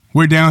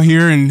We're down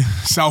here in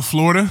South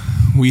Florida.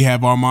 We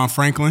have Armaan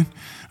Franklin,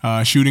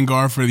 shooting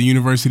guard for the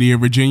University of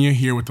Virginia,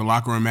 here with the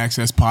Locker Room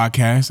Access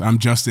podcast. I'm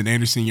Justin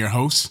Anderson, your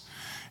host,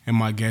 and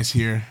my guest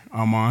here,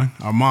 Armaan.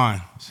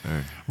 Armaan,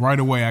 sir.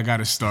 Right away, I got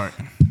to start.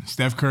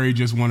 Steph Curry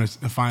just won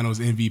the Finals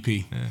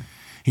MVP. Yeah.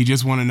 He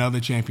just won another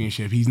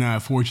championship. He's now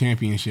at 4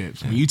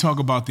 championships. Yeah. When you talk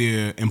about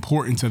the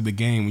importance of the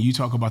game, when you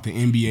talk about the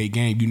NBA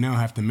game, you now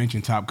have to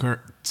mention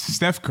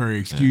Steph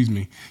Curry.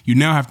 You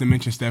now have to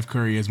mention Steph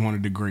Curry as one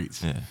of the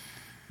greats. Yeah.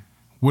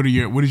 What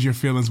is your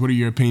feelings? What are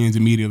your opinions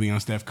immediately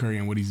on Steph Curry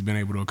and what he's been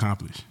able to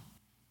accomplish?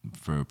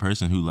 For a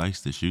person who likes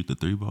to shoot the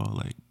 3-ball,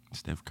 like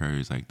Steph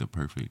Curry is like the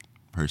perfect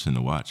person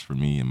to watch for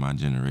me and my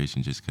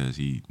generation, just because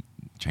he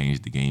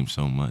changed the game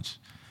so much,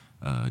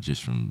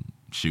 just from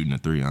shooting a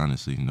 3.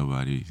 Honestly,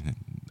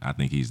 I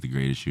think he's the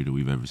greatest shooter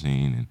we've ever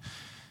seen, and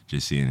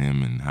just seeing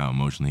him and how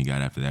emotional he got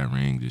after that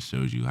ring just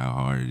shows you how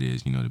hard it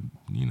is, to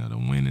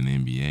win in the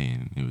NBA,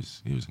 and it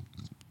was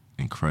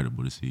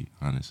incredible to see,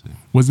 honestly.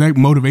 Was that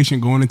motivation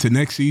going into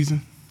next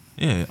season?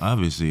 Yeah,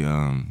 obviously,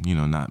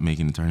 not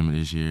making the tournament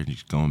this year,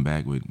 just going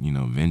back with,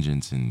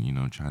 vengeance and,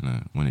 trying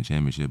to win a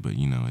championship. But,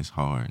 it's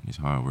hard. It's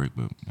hard work,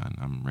 but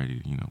I'm ready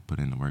to, put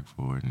in the work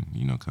for it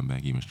and, come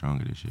back even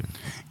stronger this year.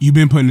 You've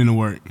been putting in the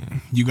work. Yeah.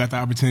 You got the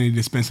opportunity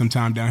to spend some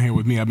time down here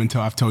with me.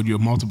 I've told you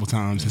multiple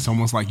times. Yeah. It's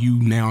almost like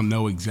you now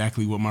know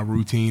exactly what my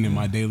routine and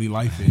my daily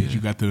life is. Yeah. You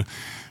got to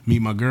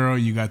meet my girl.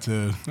 You got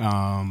to,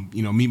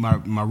 meet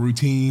my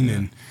routine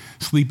and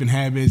sleeping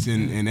habits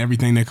and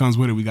everything that comes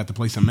with it. We got to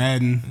play some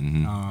Madden.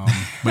 Mm-hmm.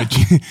 But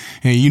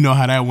you know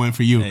how that went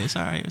for you. Hey, it's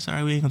all right. It's all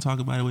right. We ain't gonna talk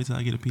about it. Wait till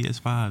I get a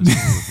PS5. It's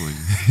over for you.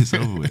 It's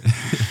over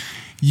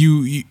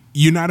with.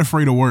 You're not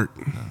afraid of work.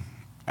 No.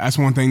 That's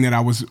one thing that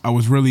I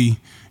was really.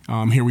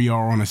 Here we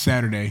are on a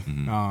Saturday.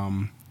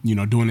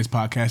 Mm-hmm. Doing this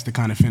podcast to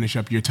kind of finish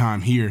up your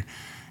time here,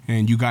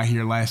 and you got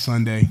here last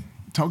Sunday.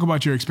 Talk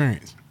about your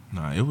experience.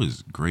 No, it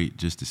was great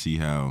just to see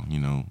how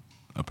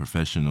a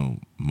professional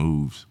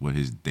moves, what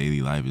his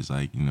daily life is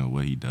like.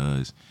 What he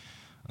does.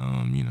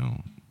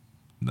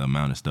 The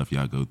amount of stuff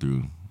y'all go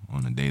through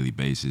on a daily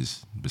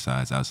basis,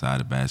 besides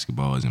outside of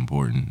basketball, is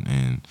important.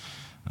 And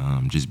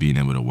just being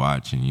able to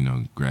watch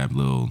and, grab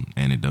little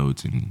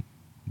anecdotes and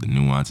the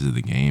nuances of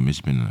the game, it's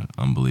been an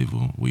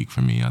unbelievable week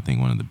for me. I think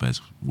one of the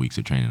best weeks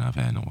of training I've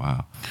had in a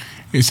while.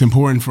 It's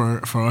important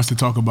for us to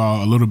talk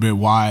about a little bit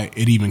why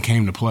it even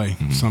came to play.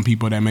 Mm-hmm. Some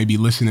people that may be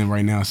listening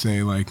right now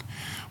say, like,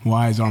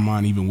 why is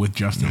Armaan even with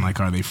Justin? Yeah. Like,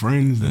 are they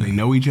friends? Do they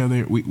know each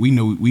other? We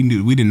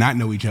did not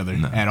know each other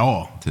at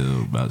all.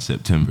 Till about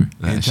September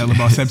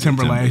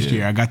last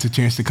year. I got the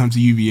chance to come to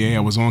UVA. I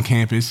was on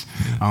campus.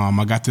 Yeah.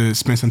 I got to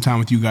spend some time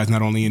with you guys,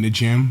 not only in the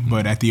gym,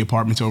 but at the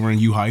apartments over in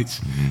U Heights.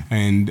 Mm-hmm.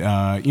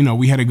 And,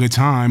 we had a good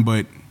time,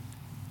 but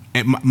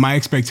my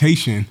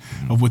expectation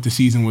of what the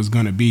season was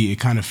going to be, it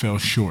kind of fell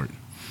short,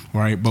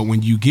 right? But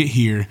when you get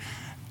here,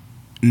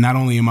 not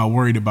only am I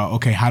worried about,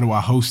 okay, how do I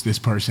host this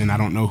person? I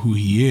don't know who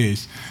he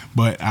is,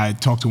 but I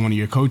talked to one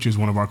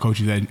of our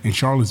coaches in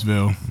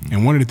Charlottesville,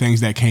 and one of the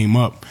things that came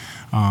up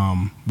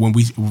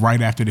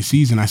right after the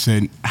season, I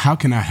said, how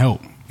can I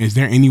help? Is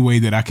there any way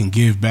that I can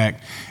give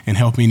back and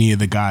help any of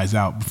the guys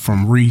out,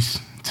 from Reese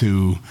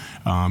to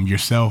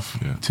yourself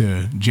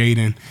to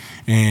Jaden?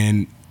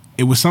 And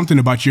it was something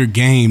about your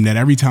game that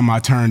every time I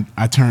turned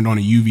on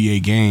a UVA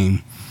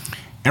game,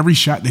 every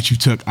shot that you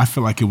took, I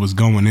feel like it was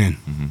going in.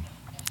 Mm-hmm.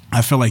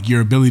 I feel like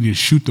your ability to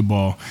shoot the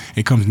ball,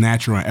 it comes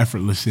natural and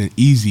effortless and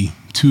easy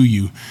to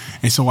you.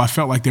 And so I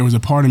felt like there was a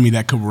part of me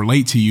that could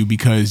relate to you,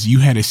 because you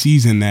had a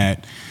season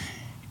that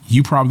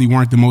you probably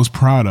weren't the most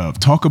proud of.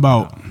 Talk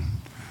about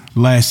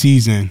last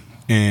season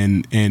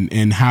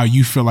and how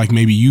you feel like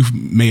maybe you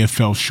may have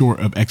fell short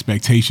of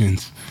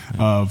expectations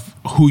of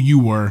who you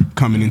were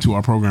coming into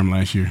our program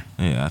last year.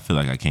 Yeah, I feel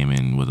like I came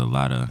in with a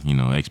lot of,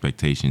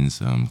 expectations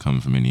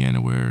coming from Indiana,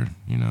 where,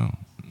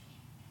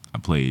 I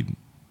played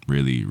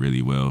really,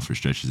 really well for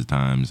stretches of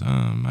times.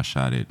 I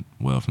shot it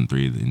well from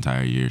 3 the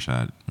entire year,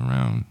 shot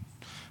around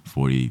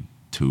 43%.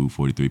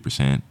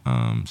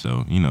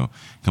 So,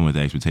 come with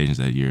the expectations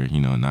that you're,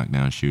 a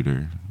knockdown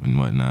shooter and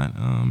whatnot.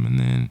 And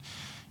then,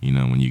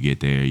 when you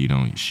get there, you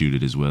don't shoot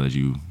it as well as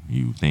you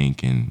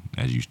think and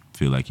as you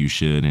feel like you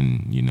should.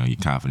 And, your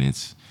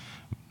confidence,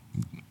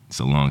 it's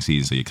a long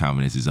season, so your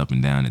confidence is up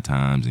and down at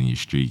times, and you're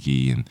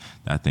streaky. And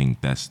I think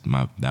that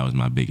was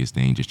my biggest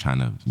thing, just trying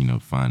to,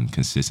 find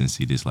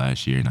consistency this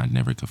last year, and I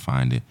never could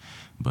find it.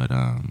 But,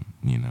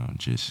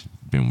 just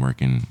been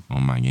working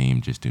on my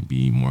game just to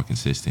be more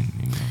consistent.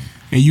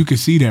 And you could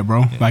see that,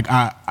 bro. Yeah. Like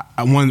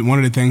one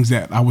of the things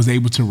that I was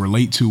able to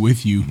relate to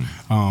with you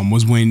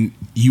was when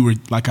you were,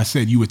 like I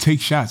said, you would take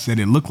shots that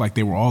it looked like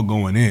they were all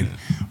going in. Yeah.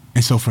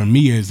 And so for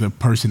me, as a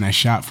person that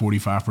shot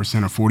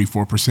 45%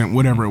 or 44%,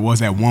 whatever it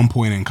was at one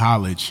point in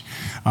college,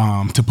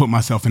 to put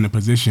myself in a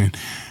position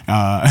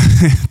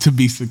to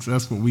be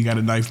successful, we got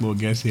a nice little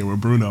guest here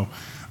with Bruno.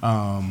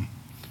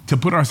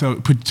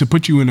 to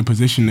put you in a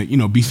position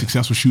to be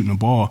successful shooting the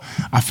ball.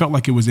 I felt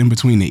like it was in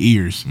between the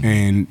ears,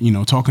 and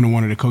talking to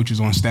one of the coaches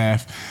on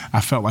staff,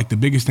 I felt like the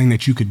biggest thing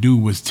that you could do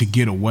was to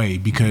get away,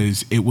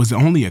 because it was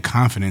only a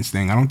confidence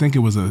thing. I don't think it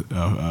was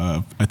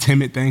a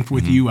timid thing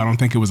with you. I don't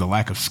think it was a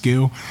lack of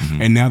skill.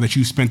 And now that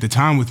you spent the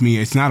time with me,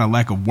 it's not a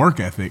lack of work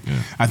ethic.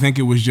 I think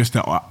it was just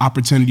an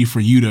opportunity for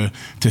you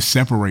to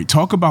separate.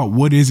 Talk about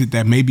what is it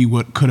that maybe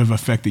what could have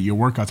affected your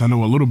workouts. I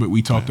know a little bit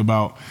we talked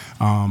about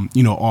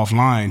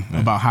offline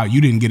about how you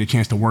didn't get a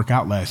chance to work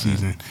out last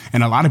season,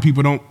 and a lot of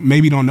people don't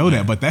know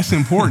that, but that's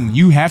important.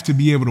 You have to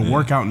be able to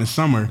work out in the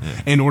summer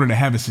in order to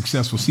have a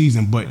successful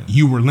season, but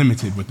you were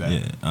limited with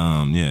that.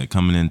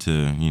 Coming into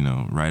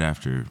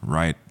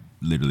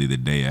literally the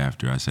day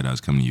after I said I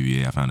was coming to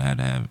UVA, I found I had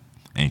to have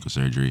ankle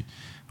surgery,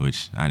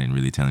 which I didn't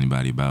really tell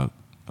anybody about.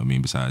 I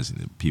mean, besides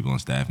the people on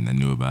staff and that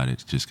knew about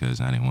it, just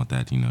because I didn't want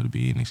that, to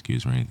be an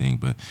excuse or anything.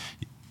 But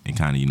it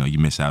kind of, you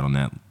miss out on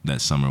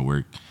that summer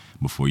work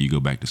before you go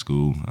back to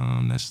school.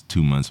 That's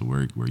 2 months of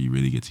work where you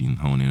really get to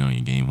hone in on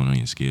your game, hone on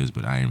your skills.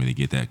 But I didn't really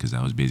get that because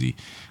I was busy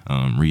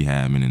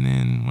rehabbing. And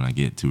then when I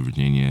get to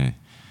Virginia,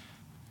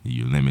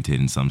 you're limited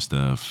in some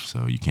stuff,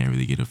 so you can't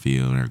really get a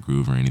feel or a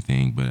groove or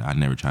anything. But I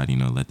never tried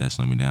to, let that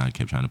slow me down. I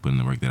kept trying to put in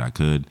the work that I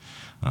could.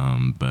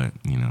 But,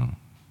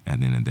 at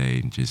the end of the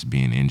day, just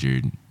being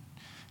injured,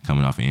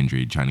 coming off an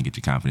injury, trying to get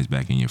your confidence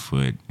back in your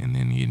foot, and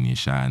then getting your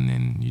shot, and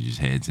then you just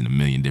heads in a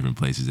million different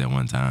places at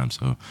one time.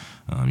 So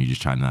you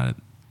just try not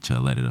to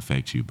let it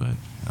affect you, but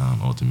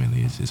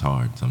ultimately it's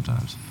hard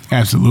sometimes.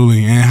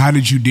 Absolutely. And how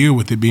did you deal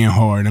with it being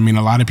hard? I mean,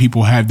 a lot of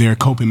people have their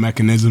coping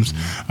mechanisms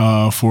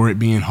for it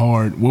being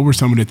hard. What were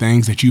some of the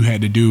things that you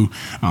had to do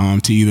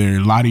to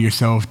either lie to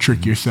yourself,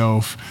 trick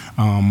yourself?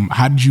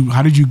 How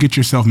did you get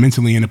yourself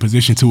mentally in a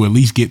position to at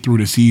least get through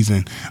the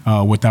season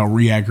without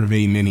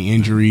re-aggravating any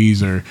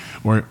injuries or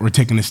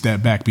taking a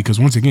step back? Because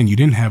once again, you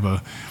didn't have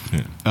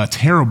a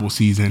terrible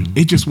season.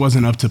 It just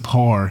wasn't up to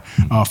par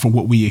for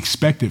what we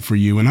expected for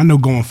you. And I know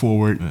going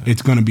forward,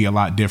 it's going to be a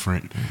lot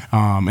different.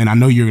 And I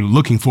know you're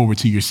looking forward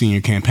to your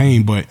senior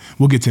campaign, but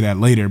we'll get to that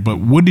later. But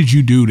what did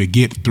you do to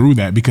get through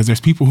that? Because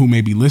there's people who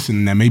may be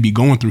listening that may be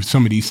going through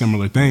some of these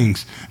similar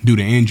things due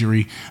to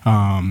injury,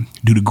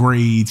 due to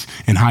grades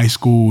in high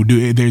school.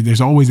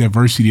 There's always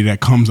adversity that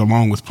comes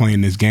along with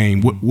playing this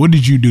game. What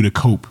did you do to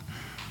cope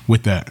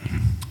with that?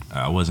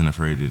 I wasn't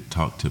afraid to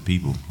talk to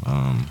people.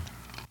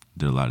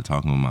 Did a lot of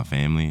talking with my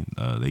family.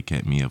 They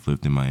kept me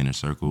uplifted, my inner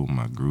circle,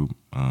 my group.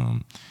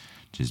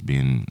 Just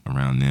being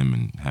around them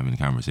and having a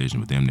conversation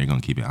with them, they're going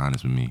to keep it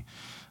honest with me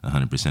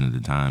 100% of the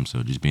time.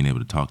 So just being able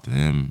to talk to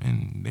them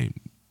and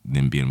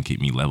them being able to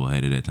keep me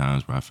level-headed at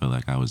times where I felt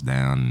like I was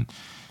down. And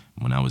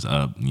when I was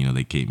up,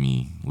 they kept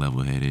me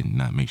level-headed and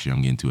not make sure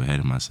I'm getting too ahead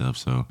of myself.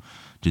 So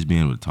just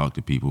being able to talk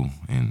to people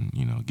and,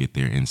 get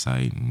their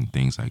insight and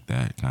things like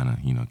that kind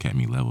of, kept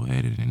me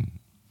level-headed and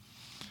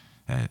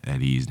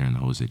at ease during the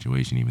whole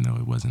situation, even though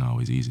it wasn't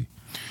always easy.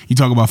 You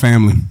talk about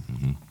family.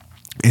 Mm-hmm.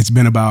 It's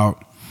been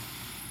about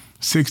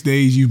 6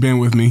 days you've been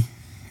with me,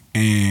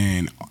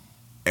 and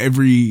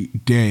every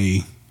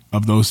day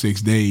of those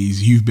 6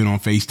 days you've been on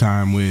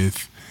FaceTime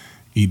with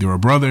either a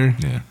brother,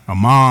 a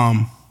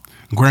mom,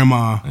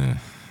 grandma. Yeah.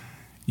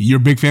 You're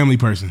a big family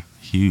person.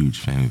 Huge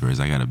family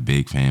person. I got a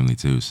big family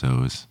too,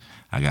 so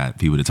I got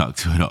people to talk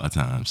to at all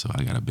times, so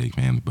I got a big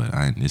family. But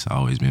it's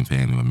always been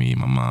family with me.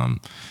 My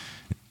mom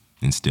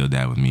instilled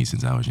that with me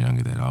since I was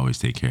younger, that always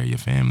take care of your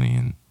family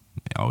and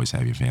always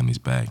have your family's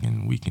back,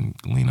 and we can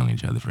lean on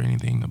each other for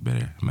anything, no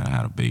matter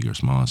how big or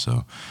small.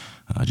 So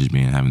just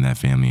having that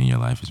family in your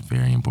life is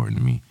very important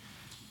to me.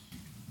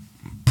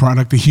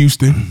 Product of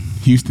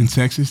Houston,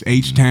 Texas,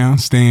 H-Town,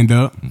 stand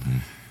up. Mm-hmm.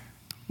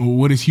 Well,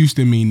 what does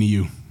Houston mean to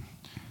you?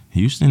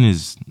 Houston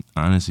is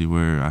honestly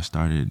where I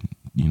started,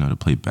 to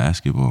play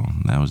basketball.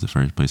 That was the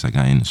first place I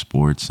got into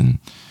sports, and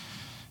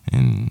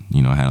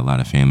I had a lot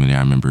of family there.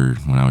 I remember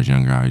when I was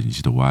younger, I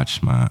used to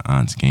watch my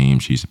aunt's game.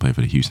 She used to play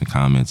for the Houston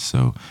Comets,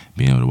 so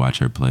being able to watch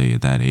her play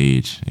at that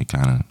age, it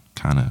kind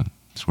of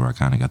it's where I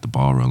kind of got the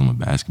ball rolling with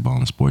basketball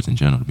and sports in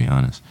general, to be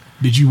honest.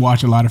 Did you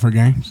watch a lot of her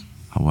games?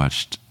 I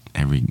watched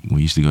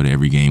we used to go to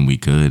every game we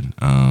could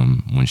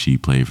when she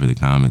played for the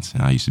Comets.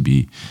 I used to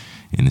be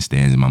in the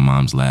stands in my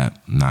mom's lap,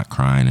 not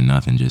crying or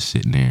nothing, just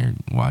sitting there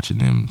watching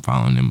them,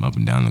 following them up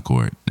and down the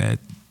court at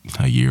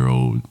a year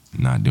old,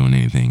 not doing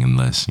anything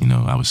unless,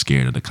 I was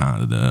scared of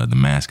the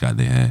mascot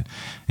they had.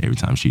 Every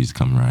time she used to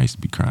come around, I used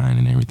to be crying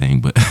and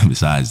everything. But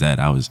besides that,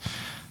 I was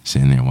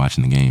sitting there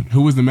watching the game.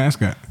 Who was the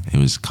mascot? It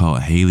was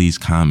called Haley's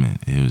Comet.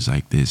 It was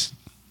like this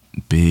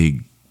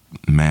big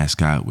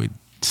mascot with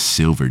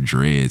silver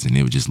dreads, and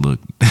it would just look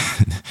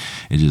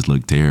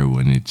terrible,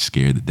 and it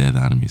scared the death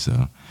out of me.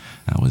 So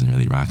I wasn't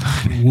really rocking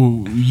with it.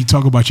 Well, you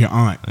talk about your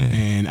aunt,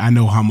 and I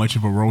know how much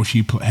of a role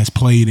she has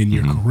played in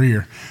your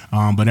career,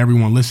 but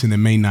everyone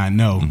listening may not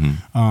know.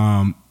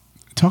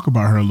 Talk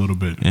about her a little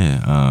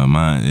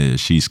bit.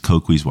 She's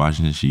Coquise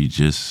Washington. She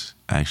just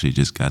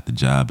got the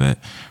job at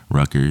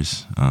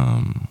Rutgers.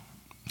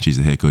 she's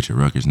the head coach at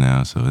Rutgers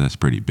now, so that's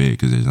pretty big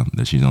because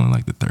she's only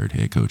like the third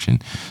head coach in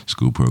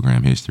school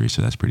program history,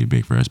 so that's pretty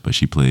big for us. But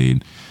she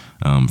played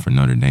for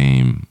Notre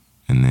Dame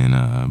and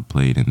then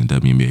played in the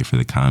WNBA for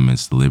the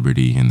Comets, the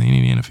Liberty, and the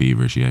Indiana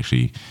Fever. She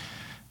actually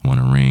won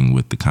a ring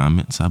with the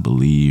Comets, I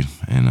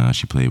believe, and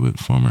she played with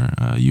former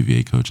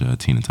UVA coach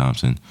Tina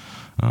Thompson.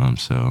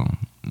 So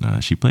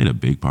she played a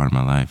big part of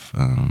my life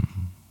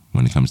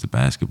when it comes to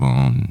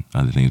basketball and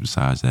other things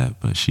besides that.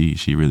 But she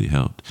really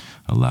helped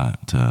a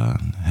lot to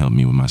help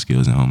me with my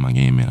skills and hone my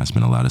game in. I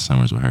spent a lot of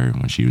summers with her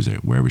when she was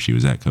at wherever she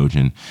was at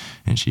coaching,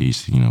 and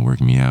she's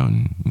working me out,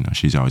 and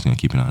she's always gonna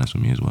keep it honest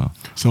with me as well.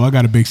 So I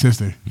got a big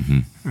sister.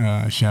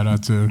 Shout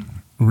out to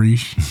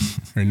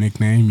Reesh, her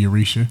nickname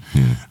Eurisha.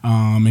 Yeah.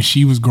 And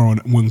she was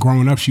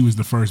growing up, she was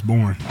the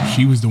firstborn.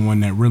 She was the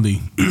one that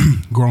really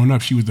growing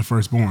up, she was the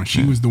firstborn.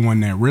 She was the one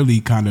that really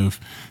kind of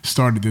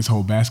started this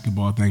whole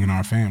basketball thing in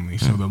our family.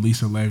 So the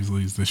Lisa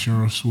Leslies, the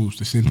Cheryl Swoops,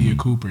 the Cynthia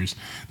Coopers,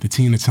 the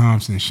Tina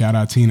Thompson, shout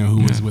out Tina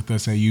who was with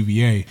us at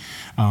UVA.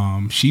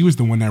 She was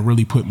the one that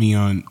really put me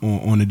on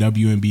the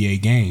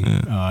WNBA game.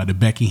 The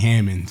Becky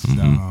Hammonds,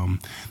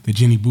 the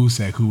Jenny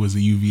Busek, who was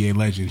a UVA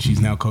legend. She's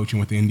now coaching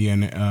with the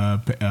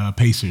Indiana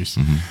Pacers.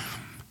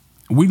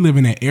 We live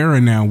in an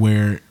era now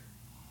where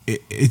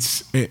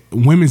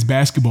women's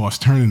basketball is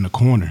turning the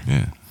corner.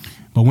 Yeah.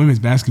 But women's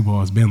basketball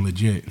has been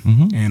legit.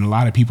 And a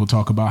lot of people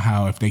talk about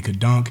how if they could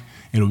dunk,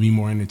 it'll be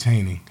more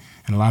entertaining.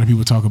 And a lot of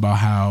people talk about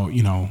how,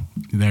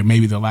 there may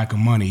be the lack of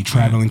money,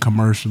 traveling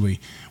commercially.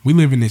 We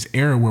live in this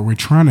era where we're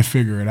trying to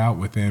figure it out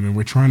with them, and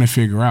we're trying to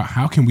figure out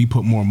how can we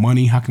put more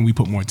money, how can we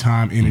put more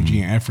time,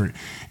 energy, and effort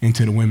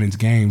into the women's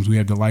games. We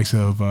have the likes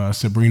of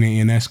Sabrina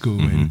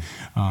Ionescu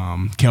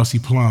and Kelsey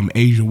Plum,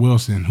 Asia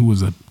Wilson, who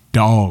was a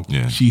dog.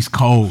 Yeah. She's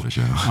cold. For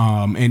sure.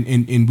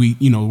 And we,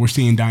 we're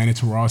seing Diana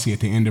Taurasi at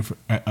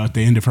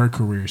the end of her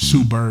career.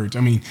 Sue Bird.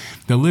 I mean,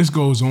 the list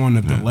goes on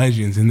of the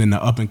legends, and then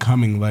the up and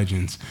coming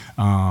legends.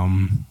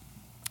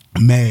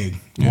 Meg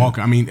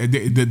Walker. I mean,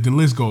 the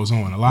list goes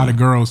on. A lot of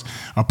girls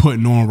are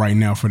putting on right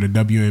now for the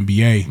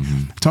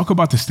WNBA. Talk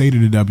about the state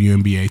of the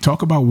WNBA.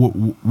 Talk about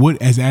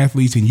what as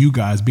athletes and you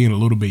guys being a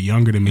little bit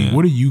younger than me,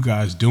 what are you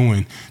guys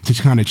doing to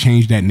kind of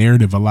change that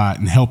narrative a lot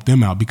and help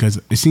them out?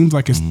 Because it seems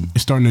like it's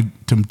starting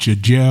to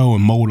gel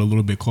and mold a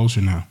little bit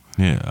closer now.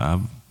 Yeah,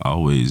 I've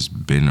always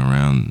been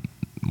around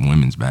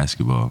women's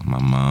basketball.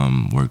 My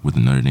mom worked with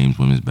the Notre Dame's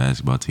women's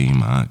basketball team.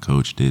 My aunt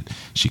coached it.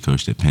 She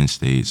coached at Penn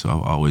State. So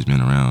I've always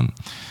been around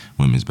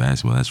women's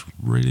basketball. That's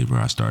really where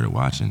I started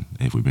watching,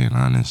 if we're being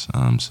honest.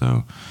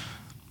 So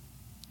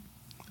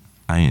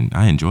I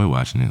enjoy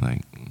watching it.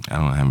 Like, I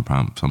don't have a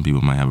problem. Some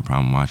people might have a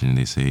problem watching it.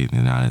 They say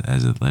they're not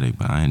as athletic,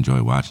 but I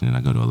enjoy watching it.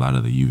 I go to a lot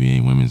of the UVA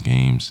women's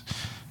games.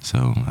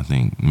 So I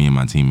think me and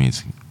my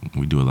teammates,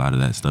 we do a lot of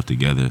that stuff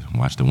together,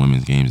 watch the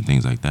women's games and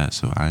things like that.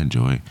 So I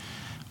enjoy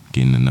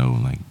getting to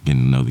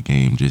know the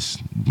game,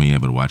 just being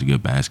able to watch a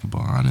good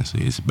basketball.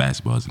 Honestly,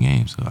 basketball is a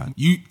game. So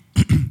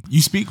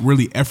you speak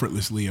really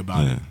effortlessly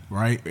about it,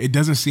 right? It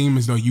doesn't seem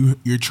as though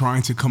you're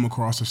trying to come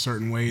across a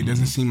certain way. It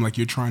doesn't seem like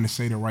you're trying to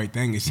say the right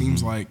thing. It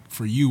seems like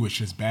for you, it's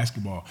just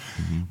basketball.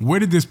 Where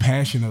did this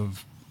passion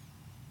of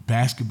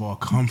basketball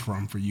come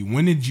from for you?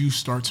 When did you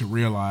start to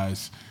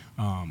realize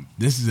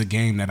this is a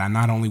game that I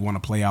not only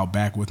want to play out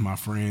back with my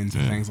friends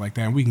and things like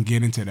that, and we can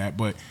get into that,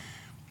 but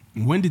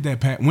when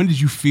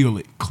did you feel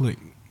it click?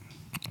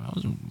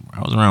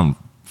 I was around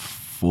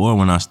 4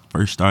 when I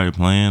first started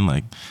playing.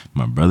 Like,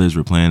 my brothers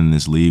were playing in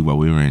this league while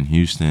we were in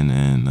Houston,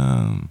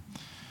 and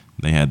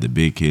they had the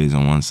big kids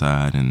on one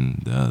side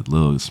and the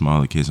little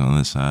smaller kids on the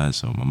other side.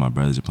 So my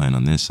brothers are playing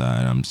on this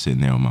side. I'm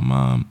sitting there with my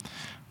mom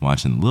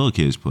watching the little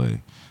kids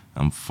play.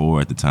 I'm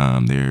 4 at the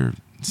time. They're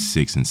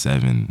 6 and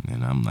 7,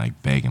 and I'm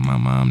like begging my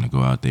mom to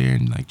go out there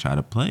and like try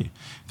to play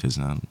because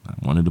I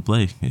wanted to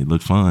play. It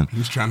looked fun. He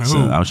was trying to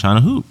hoop. I was trying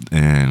to hoop,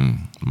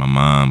 and my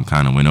mom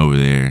kind of went over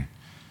there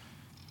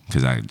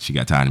because she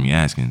got tired of me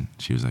asking.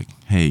 She was like,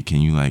 "Hey,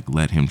 can you like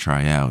let him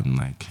try out?" And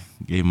like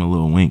gave him a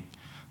little wink,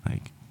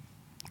 like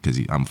because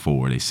I'm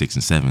 4, they 6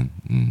 and 7,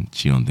 and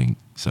she don't think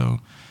so.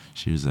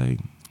 She was like,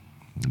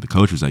 the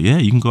coach was like, "Yeah,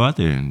 you can go out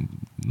there and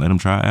let him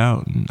try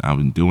out." And I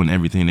was doing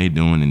everything they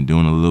doing and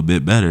doing a little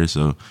bit better,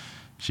 so.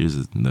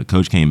 The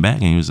coach came back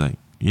and he was like,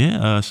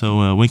 "Yeah,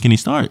 so when can he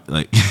start?"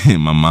 Like,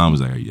 and my mom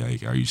was like,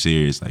 "Are you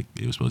serious?" Like,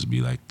 it was supposed to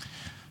be like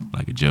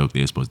a joke.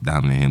 They were supposed to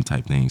dominate him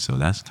type thing. So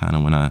that's kind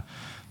of when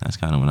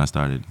I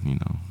started,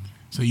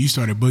 So you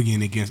started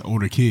boogieing against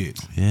older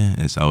kids. Yeah,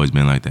 it's always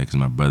been like that because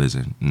my brothers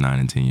are 9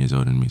 and 10 years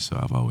older than me. So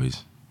I've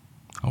always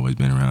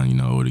been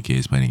around, older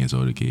kids, playing against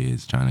older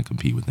kids, trying to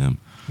compete with them.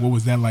 What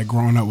was that like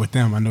growing up with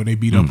them? I know they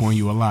beat up on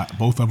you a lot.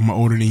 Both of them are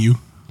older than you.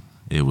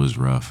 It was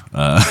rough.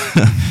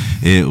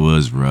 It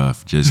was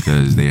rough just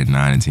because they're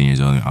 9 and 10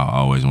 years old. I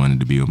always wanted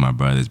to be with my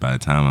brothers. By the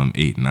time I'm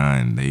 8,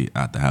 9, they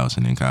out the house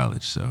and in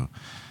college. So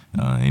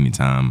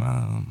anytime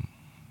I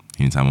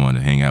wanted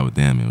to hang out with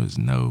them, it was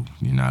no,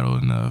 you're not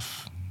old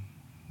enough.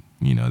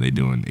 They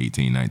doing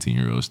 18,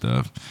 19-year-old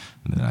stuff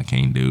that I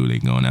can't do. They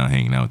going out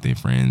hanging out with their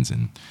friends,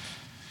 and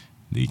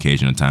the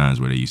occasional times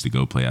where they used to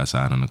go play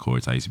outside on the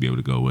courts, I used to be able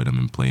to go with them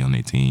and play on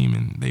their team,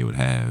 and they would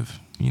have,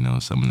 you know,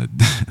 some of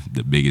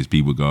the biggest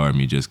people guard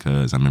me just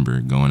because I remember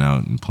going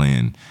out and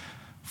playing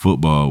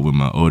football with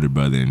my older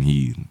brother, and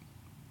he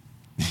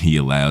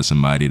allowed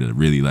somebody to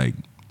really like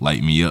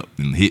light me up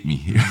and hit me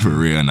for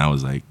real. And I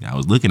was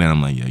looking at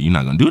him like, yeah, you're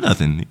not gonna do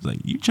nothing. He's like,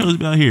 you chose to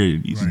be out here.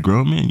 He's a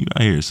grown man. You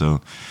out here.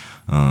 So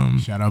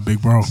shout out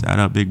Big Bro. Shout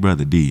out Big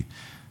Brother D.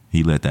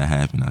 He let that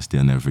happen. I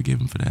still never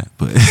forgive him for that,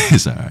 but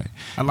it's all right.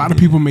 A lot of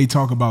people may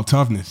talk about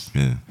toughness.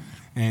 Yeah.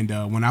 And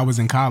when I was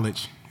in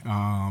college,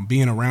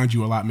 being around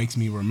you a lot makes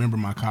me remember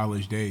my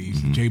college days.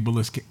 Mm-hmm.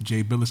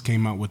 Jay Billis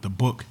came out with a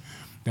book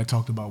that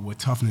talked about what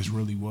toughness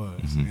really was.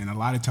 Mm-hmm. And a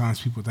lot of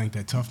times people think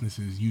that toughness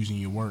is using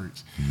your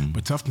words. Mm-hmm.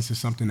 But toughness is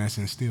something that's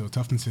instilled.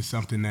 Toughness is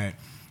something that,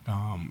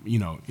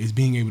 is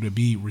being able to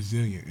be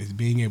resilient. It's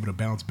being able to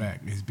bounce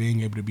back. It's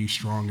being able to be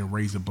strong and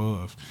raise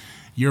above.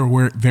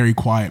 You're a very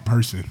quiet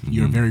person. Mm-hmm.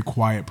 You're a very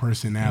quiet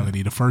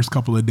personality. The first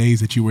couple of days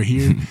that you were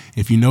here,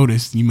 if you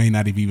noticed, you may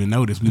not have even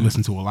noticed, we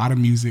listened to a lot of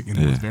music and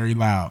it was very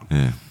loud.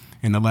 Yeah.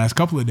 And the last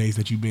couple of days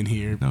that you've been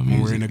here, No when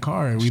music. we're in the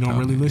car, we don't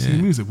really listen to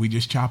music. We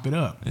just chop it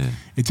up. Yeah.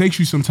 It takes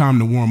you some time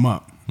to warm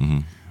up, Mm-hmm.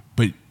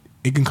 but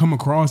it can come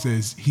across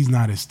as he's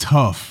not as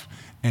tough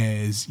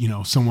as,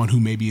 someone who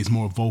maybe is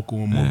more vocal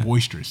and more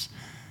boisterous.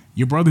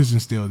 Your brothers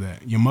instilled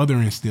that. Your mother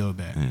instilled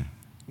that. Yeah.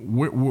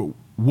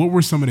 What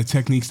were some of the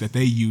techniques that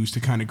they used to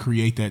kind of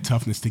create that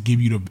toughness to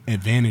give you the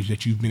advantage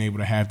that you've been able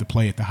to have to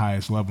play at the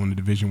highest level in the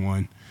Division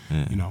I,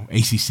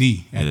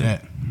 ACC at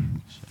that?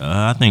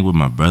 I think with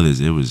my brothers,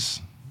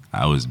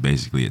 I was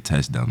basically a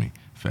test dummy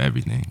for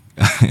everything.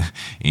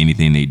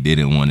 Anything they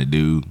didn't want to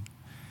do,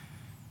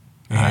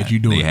 They had you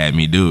do it. They had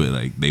me do it.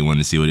 Like, they wanted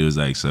to see what it was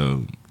like.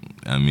 So,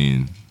 I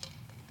mean,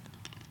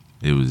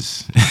 it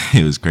was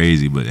it was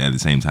crazy. But at the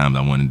same time,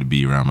 I wanted to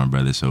be around my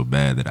brothers so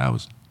bad that I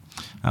was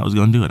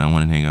gonna do it. I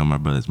wanted to hang out with my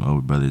brothers. My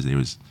older brothers, they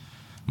was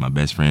my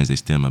best friends. They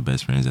still my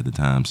best friends at the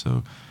time.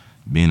 So,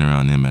 being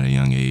around them at a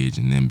young age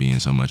and them being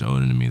so much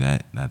older than me,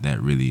 that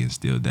really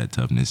instilled that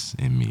toughness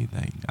in me.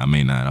 Like, I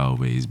may not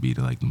always be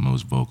the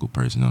most vocal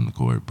person on the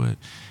court, but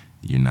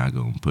you're not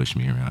gonna push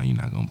me around. You're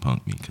not gonna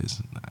punk me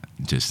because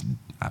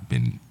I've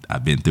been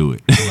through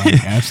it.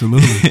 Right,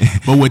 absolutely.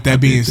 But with that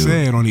being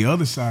said, on the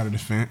other side of the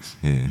fence,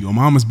 you're a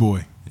mama's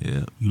boy.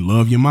 Yeah, you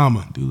love your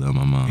mama. Do love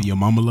my mom, and your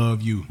mama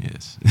love you.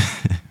 Yes.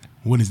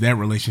 What is that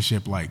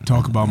relationship like?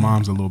 Talk about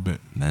moms a little bit.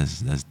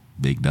 That's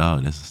big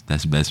dog.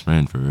 That's best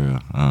friend for real.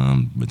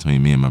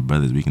 Between me and my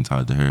brothers, we can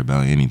talk to her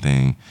about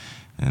anything.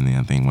 And then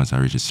I think once I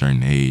reached a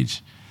certain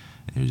age,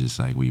 it was just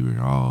like we were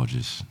all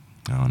just,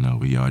 I don't know,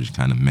 we all just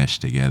kind of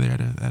meshed together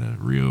at a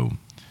real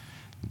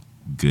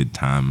good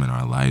time in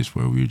our lives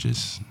where we were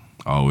just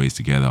always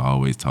together,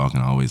 always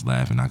talking, always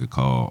laughing. I could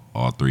call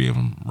all three of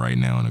them right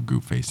now on a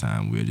group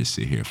FaceTime. We'll just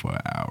sit here for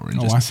an hour and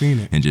I seen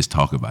it. And just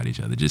talk about each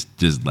other,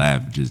 just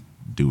laugh, just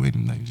do it,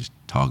 and just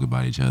talk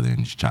about each other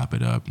and just chop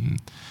it up. And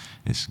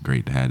it's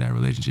great to have that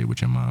relationship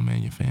with your mom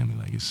and your family.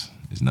 Like, it's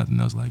nothing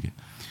else like it.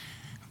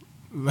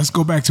 Let's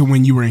go back to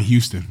when you were in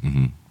Houston.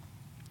 Mm-hmm.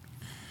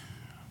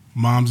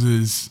 Mom's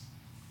is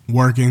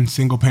working,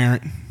 single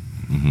parent,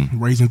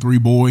 raising 3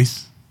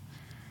 boys,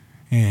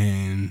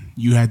 and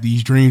you had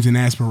these dreams and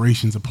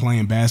aspirations of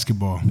playing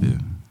basketball. Yeah.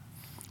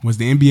 Was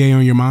the NBA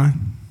on your mind?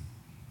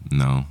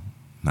 No,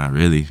 not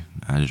really.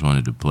 I just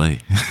wanted to play.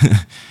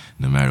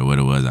 No matter what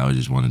it was, I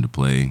just wanted to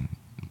play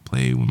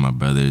with my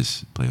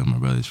brothers, play with my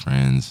brothers'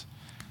 friends,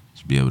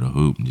 just be able to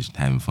hoop and just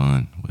having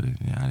fun with it.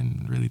 Yeah, I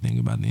didn't really think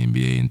about the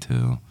NBA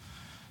until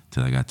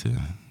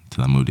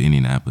I moved to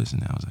Indianapolis,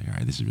 and I was like, all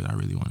right, this is what I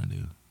really want to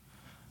do.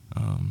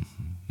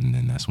 And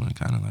then that's when it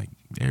kind of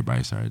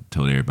everybody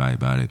told everybody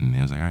about it, and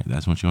they was like, all right,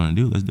 that's what you want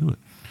to do, let's do it.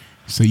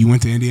 So you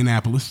went to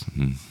Indianapolis.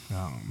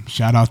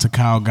 Shout out to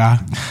Kyle Guy.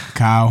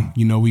 Kyle,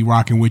 we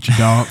rocking with you,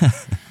 dog.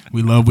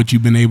 We love what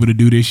you've been able to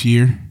do this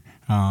year.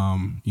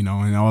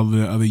 And all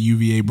the other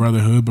UVA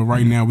brotherhood. But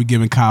right now we're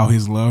giving Kyle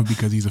his love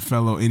because he's a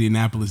fellow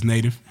Indianapolis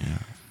native. Yeah.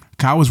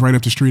 Kyle was right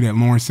up the street at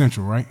Lawrence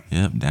Central, right?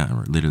 Yep,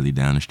 literally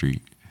down the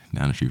street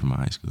from my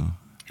high school.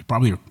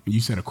 Probably, you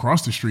said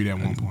across the street at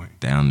one point.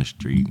 Down the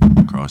street,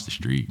 across the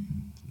street,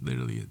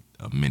 literally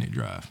a minute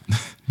drive.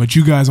 But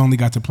you guys only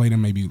got to play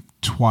them maybe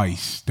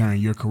twice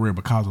during your career,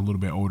 but Kyle's a little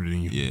bit older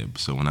than you. Yeah,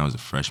 so when I was a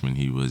freshman,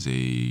 he was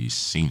a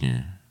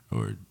senior.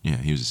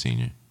 He was a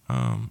senior.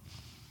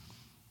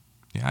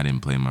 I didn't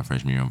play my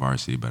freshman year on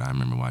varsity, but I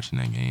remember watching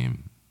that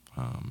game.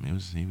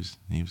 He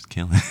was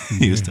killing.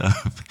 He was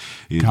tough.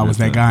 Kyle was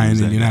that guy in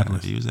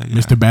Indianapolis. He was that guy.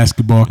 Mr.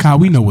 Basketball. Kyle,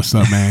 we know what's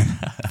up, man.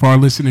 For our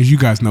listeners, you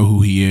guys know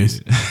who he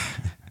is.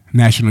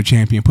 National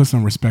champion. Put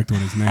some respect on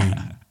his name.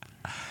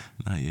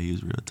 He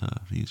was real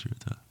tough.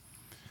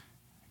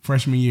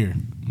 Freshman year.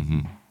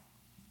 Mm-hmm.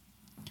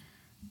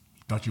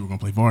 Thought you were gonna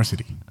play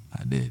varsity.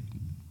 I did.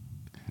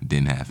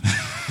 Didn't happen.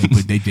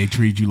 They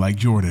treated you like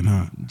Jordan,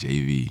 huh?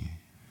 JV.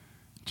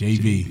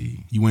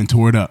 You went and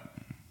tore it up.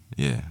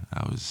 Yeah,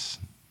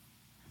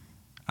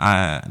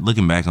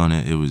 looking back on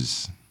it, it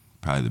was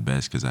probably the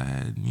best because I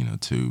had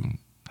 2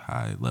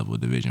 high-level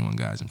Division I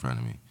guys in front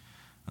of me,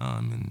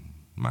 and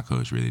my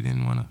coach really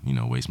didn't want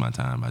to, waste my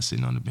time by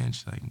sitting on the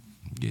bench, like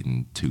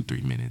getting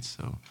 2-3 minutes.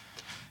 So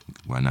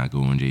why not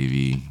go on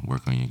JV,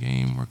 work on your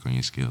game, work on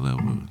your skill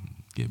level,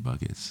 get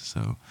buckets.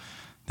 So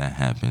that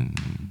happened.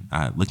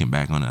 Looking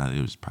back on it,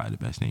 it was probably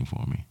the best thing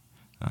for me,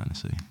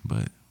 honestly.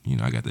 But,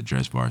 I got the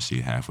dress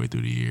varsity halfway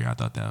through the year. I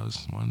thought that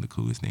was one of the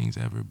coolest things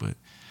ever. But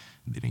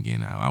then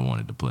again, I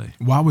wanted to play.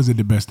 Why was it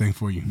the best thing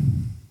for you?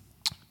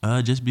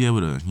 Just be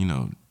able to,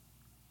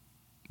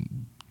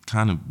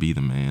 kind of be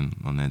the man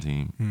on that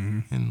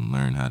team and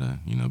learn how to,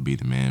 be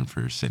the man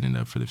for setting it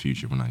up for the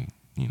future when I,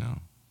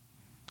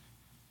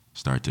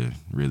 start to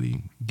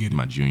really get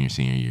my junior,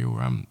 senior year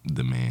where I'm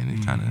the man.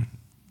 And kind of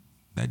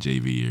that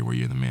JV year where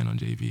you're the man on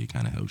JV, it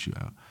kind of helps you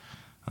out,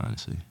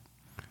 honestly.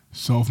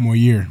 Sophomore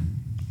year.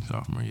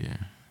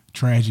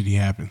 Tragedy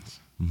happens.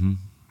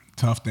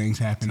 Tough things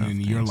happen in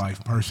your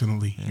life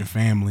personally, your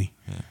family.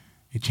 Yeah.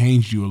 It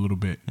changed you a little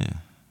bit. Yeah.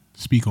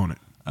 Speak on it.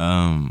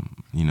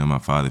 My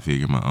father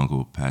figure, my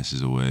uncle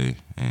passes away,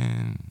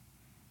 and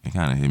it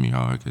kind of hit me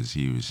hard because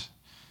he was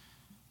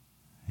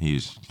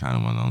kind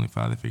of one of the only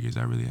father figures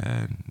I really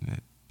had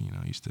that,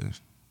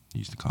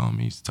 used to call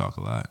me, used to talk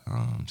a lot.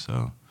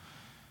 So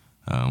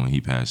when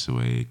he passed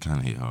away, it kind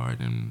of hit hard,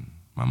 and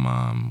my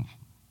mom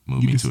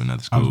moved me to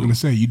another school. I was going to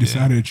say, you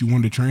decided that you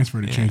wanted to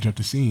transfer to change up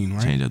the scene,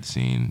 right? Change up the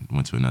scene,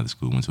 went to another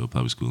school, went to a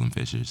public school in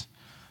Fishers.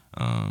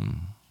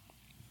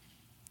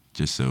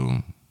 Just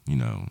so,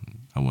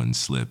 I wouldn't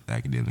slip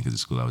academically because the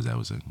school I was at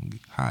was a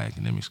high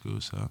academic school,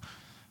 so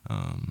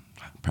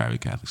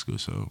private Catholic school.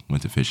 So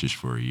went to Fishers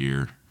for a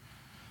year.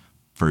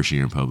 First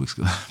year in public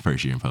school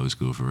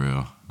for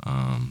real.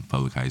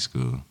 Public high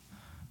school.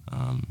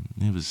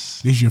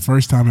 This is your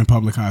first time in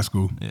public high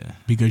school? Yeah.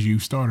 Because you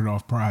started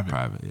off private.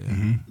 Private,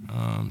 yeah.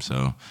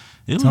 So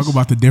talk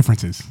about the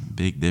differences.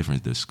 Big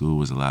difference. The school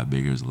was a lot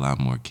bigger. There was a lot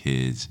more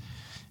kids,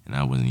 and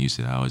I wasn't used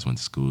to it. I always went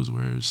to schools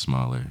where it was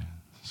smaller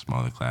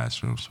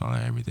classrooms,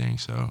 smaller everything.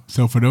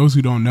 So for those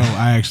who don't know,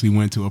 I actually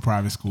went to a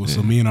private school.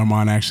 So me and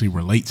Armaan actually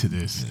relate to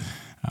this.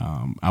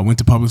 Yeah. I went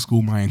to public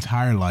school my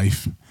entire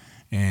life.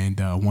 And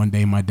one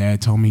day my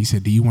dad told me, he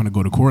said, do you want to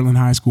go to Cortland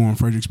High School in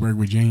Fredericksburg,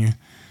 Virginia?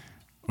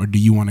 Or do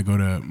you want to go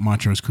to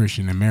Montrose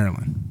Christian in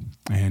Maryland?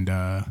 And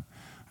I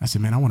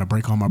said, man, I want to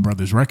break all my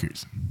brother's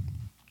records.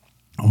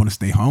 I want to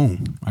stay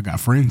home. I got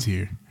friends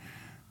here,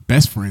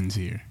 best friends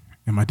here.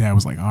 And my dad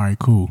was like, all right,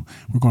 cool.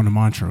 We're going to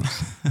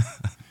Montrose.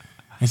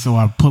 And so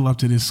I pull up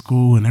to this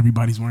school and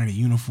everybody's wearing a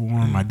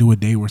uniform. I do a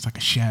day where it's like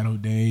a shadow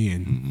day.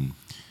 And,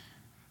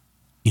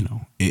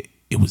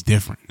 it was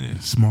different. Yeah.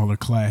 Smaller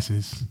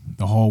classes.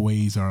 The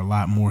hallways are a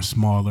lot more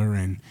smaller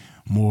and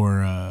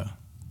more,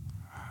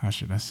 how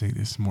should I say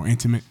this, more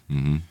intimate.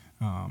 You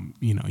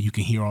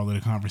can hear all of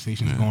the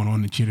conversations going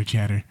on, the chitter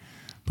chatter.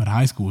 But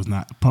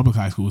public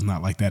high school is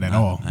not like that at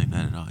all. Not like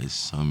that at all. It's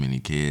so many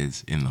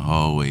kids in the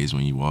hallways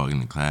when you walk in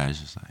the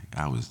class. It's like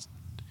I was.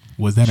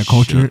 Was that a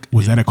culture?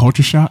 Was that a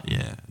culture shock?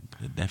 Yeah,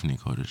 definitely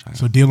a culture shock.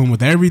 So dealing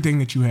with everything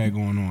that you had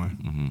going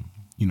on,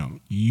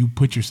 you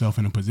put yourself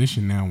in a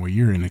position now where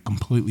you're in a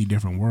completely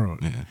different world.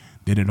 Yeah.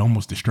 Did it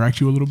almost distract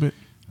you a little bit?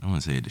 I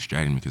wouldn't say it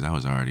distracted me because I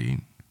was already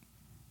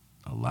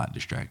a lot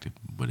distracted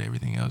with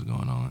everything else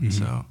going on.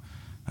 So,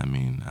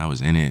 I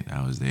was in it.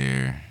 I was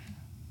there.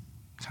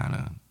 Kind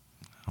of,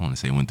 I want to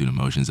say went through the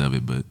motions of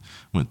it, but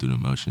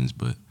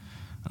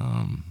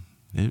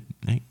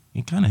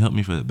it kind of helped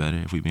me for the better,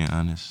 if we're being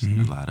honest.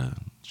 A lot of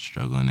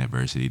struggle and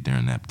adversity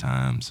during that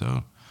time.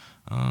 So,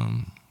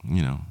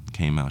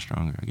 came out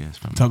stronger, I guess.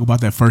 Talk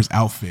about that first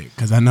outfit,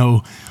 because I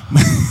know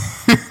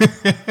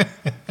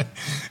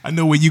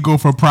when you go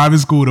from private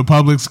school to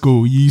public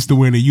school, you used to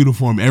wear a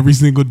uniform every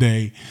single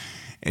day.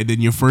 And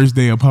then your first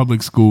day of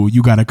public school,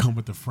 you got to come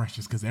with the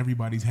freshest because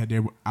everybody's had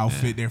their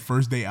outfit, their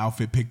first day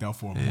outfit picked out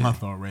for a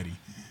month already.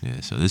 Yeah,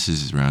 so this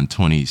is around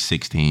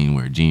 2016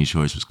 where jean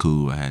shorts was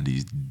cool. I had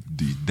these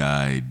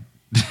dyed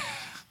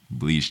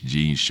bleached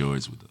jean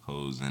shorts with the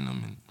holes in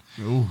them.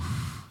 And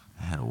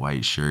I had a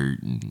white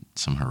shirt and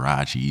some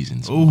Hirachis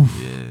and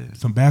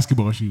some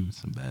basketball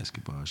shoes.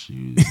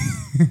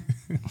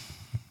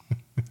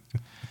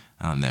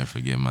 I'll never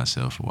forget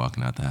myself for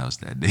walking out the house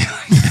that day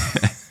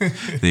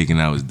thinking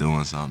I was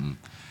doing something.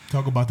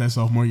 Talk about that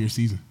sophomore year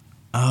season.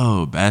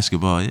 Oh,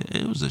 basketball.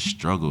 It was a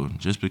struggle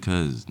just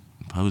because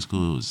public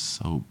school was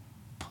so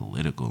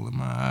political in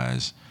my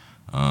eyes.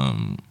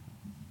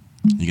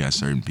 You got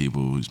certain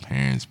people whose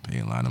parents pay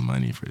a lot of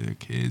money for their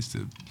kids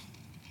to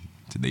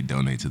they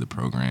donate to the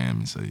program,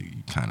 and so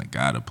you kind of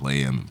got to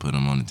play them and put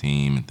them on the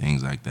team and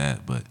things like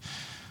that. But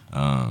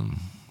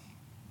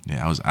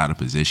I was out of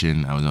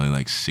position. I was only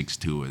like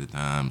 6'2" at the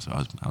time, so I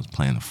was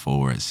playing the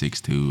 4 at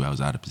 6'2". I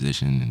was out of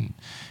position, and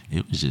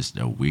it was just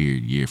a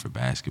weird year for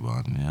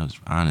basketball.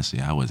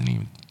 I wasn't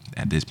even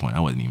at this point. I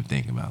wasn't even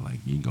thinking about like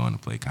you going to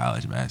play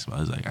college basketball.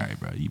 I was like, all right,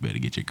 bro, you better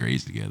get your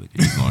grades together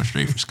because you're going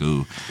straight for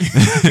school.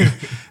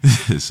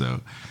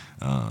 So,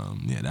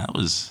 that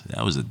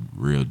was a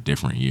real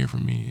different year for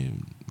me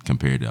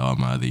compared to all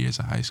my other years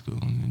of high school,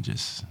 and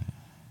just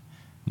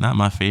not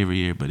my favorite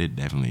year, but it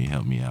definitely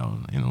helped me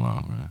out in the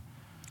long run.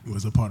 It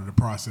was a part of the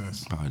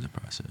process. Part of the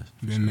process.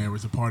 Then there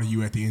was a part of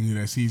you at the end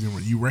of that season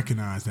where you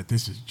recognized that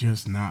this is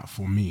just not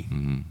for me.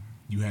 Mm-hmm.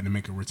 You had to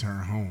make a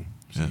return home.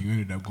 So you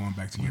ended up going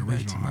back to your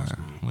original high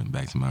school. Went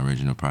back to my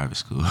original private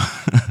school.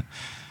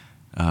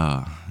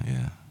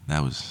 Yeah,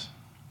 that was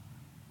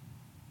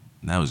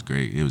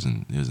great. It was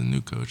a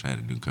new coach. I had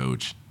a new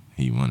coach.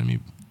 He wanted me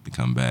to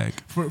come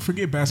back.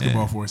 Forget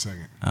basketball for a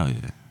second. Oh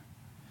yeah.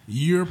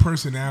 Your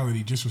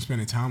personality, just from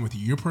spending time with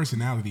you, your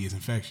personality is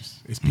infectious.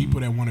 It's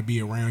people that want to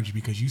be around you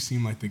because you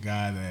seem like the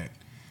guy that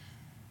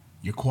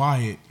you're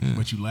quiet,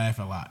 but you laugh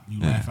a lot. You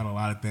laugh at a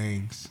lot of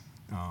things.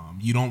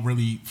 You don't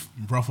really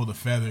ruffle the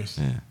feathers.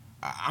 Yeah.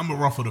 I'm a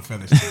ruffle the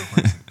feathers kind of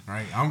person,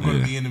 right? I'm going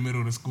to be in the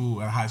middle of the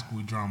school, high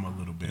school drama a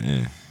little bit.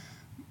 Yeah.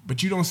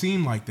 But you don't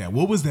seem like that.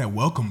 What was that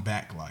welcome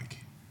back like?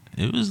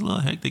 It was a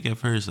little hectic at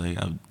first.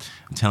 Like I'm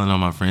telling all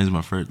my friends,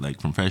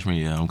 from freshman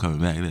year, I'm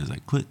coming back. They was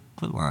like, quit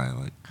lying.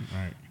 Like,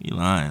 right. You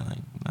lying. Like,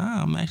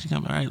 nah, I'm actually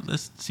coming. All right,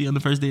 let's see you on the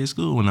first day of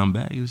school. When I'm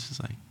back, it was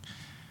just like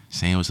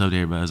saying what's up to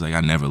everybody. I was like,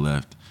 I never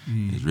left.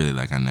 It's really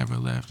like I never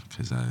left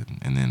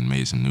and then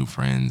made some new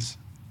friends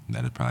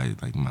that are probably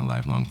like my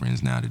lifelong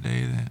friends now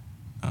today. That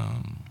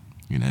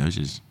it was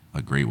just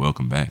a great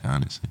welcome back.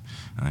 Honestly,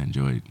 I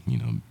enjoyed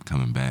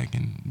coming back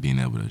and being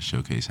able to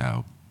showcase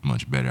how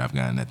much better I've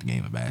gotten at the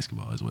game of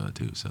basketball as well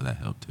too. So that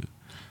helped too.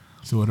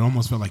 So it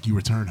almost felt like you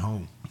returned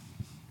home.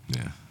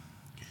 Yeah.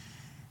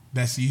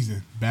 That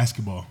season,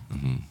 basketball.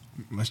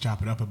 Mm-hmm. Let's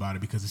chop it up about it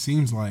because it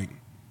seems like,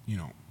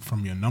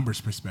 from your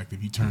numbers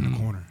perspective, you turned the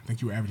corner. I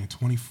think you were averaging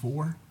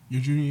 24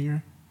 your junior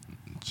year.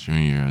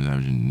 Junior year, I was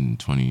averaging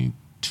 22.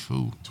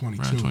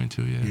 22. Around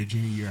 22, yeah. Your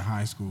junior year of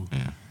high school.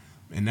 Yeah.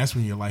 And that's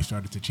when your life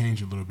started to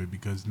change a little bit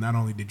because not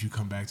only did you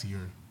come back to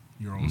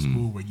your old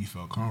school where you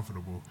felt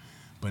comfortable,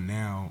 but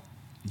now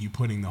you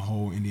putting the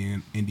whole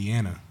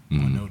Indiana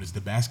on notice,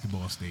 the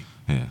basketball state.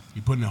 Yeah.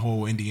 You're putting the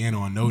whole Indiana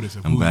on notice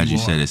of I'm glad you are.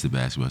 said it's the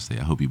basketball state.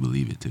 I hope you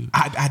believe it too.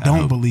 I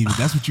don't believe it.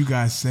 That's what you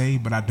guys say,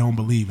 but I don't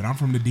believe it. I'm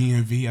from the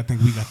DMV. I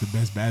think we got the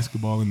best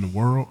basketball in the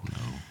world.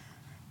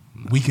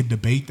 No. We could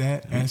debate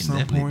that at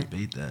some point.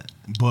 Debate that.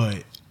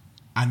 But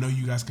I know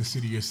you guys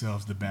consider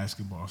yourselves the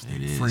basketball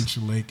state. French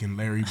Lick and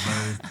Larry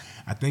Bird.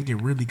 I think it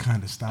really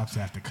kind of stops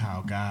after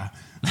Kyle Guy.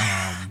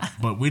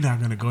 But we're not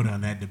going to go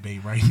down that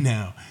debate right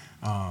now.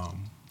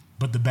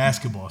 But the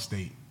basketball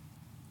state,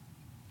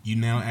 you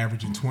now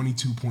averaging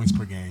 22 points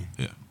per game.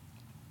 Yeah.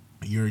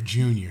 You're a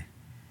junior.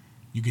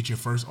 You get your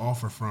first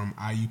offer from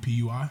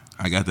IUPUI?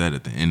 I got that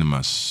at the end of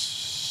my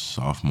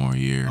sophomore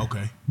year.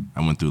 Okay.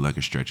 I went through like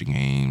a stretch of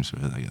games,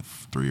 like a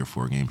 3 or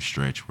 4 game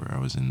stretch where I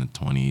was in the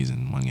 20s,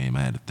 and one game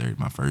I had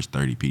my first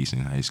 30 piece in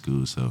high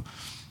school. So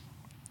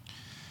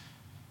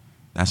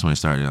that's when it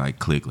started to like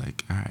click.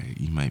 Like, all right,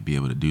 you might be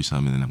able to do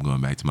something. And I'm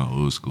going back to my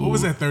old school. What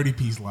was that 30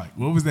 piece like?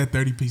 What was that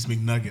 30 piece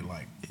McNugget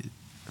like?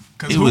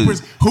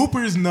 Because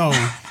Hoopers know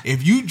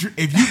if you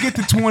get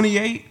to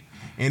 28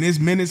 and there's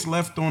minutes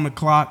left on the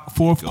clock,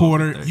 fourth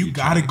quarter, you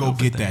gotta go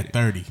get that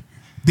 30.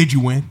 Did you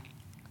win?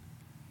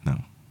 No.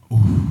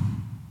 Ooh.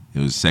 It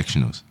was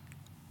sectionals.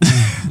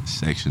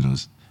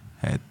 Sectionals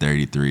had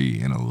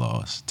 33 and a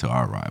loss to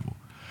our rival.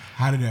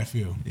 How did that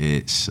feel?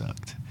 It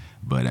sucked,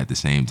 but at the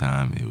same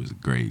time, it was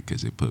great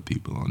because it put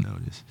people on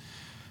notice.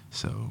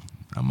 So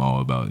I'm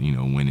all about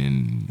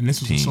winning. And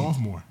this was a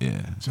sophomore.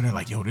 Yeah. So they're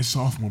like, yo, this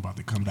sophomore about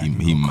to come back.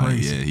 He might.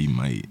 Crazy. Yeah, he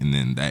might. And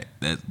then that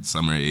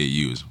summer at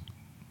AAU is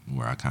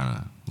where I kind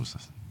of was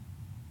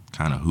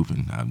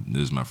hooping.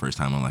 This was my first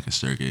time on like a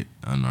circuit,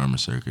 Under Armour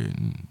circuit,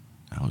 and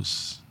I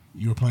was.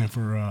 You were playing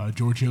for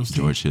George Hill's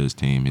team. George Hill's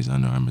team, his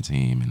Under Armour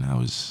team, and I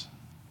was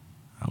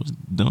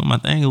doing my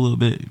thing a little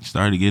bit.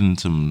 Started getting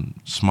some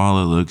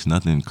smaller looks,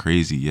 nothing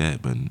crazy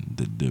yet, but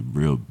the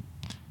real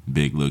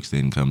big looks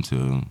didn't come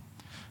till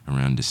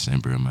around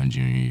December of my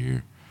junior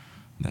year.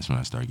 That's when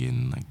I started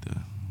getting like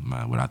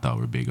what I thought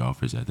were big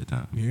offers at the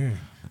time. Yeah.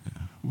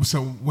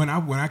 So when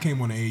I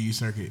came on the AAU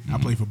circuit, I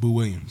played for Boo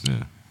Williams.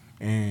 Yeah.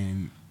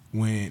 And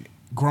when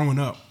growing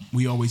up,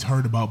 we always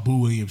heard about Boo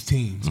Williams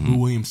teams, Boo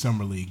Williams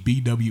Summer League,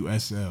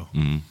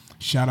 BWSL.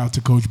 Shout out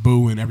to Coach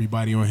Boo and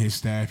everybody on his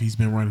staff. He's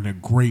been running a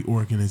great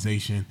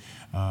organization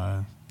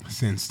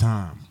since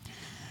time.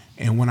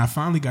 And when I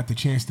finally got the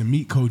chance to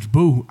meet Coach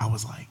Boo, I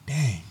was like,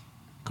 dang,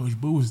 Coach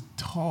Boo is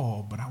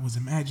tall, but I was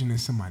imagining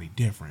somebody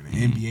different,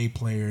 an NBA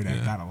player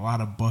that got a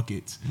lot of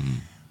buckets.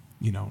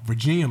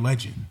 Virginia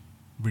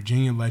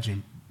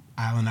legend,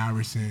 Allen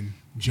Iverson,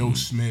 Joe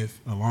Smith,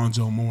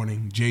 Alonzo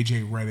Mourning,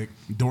 J.J. Redick,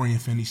 Dorian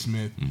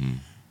Finney-Smith,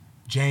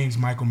 James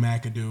Michael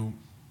McAdoo,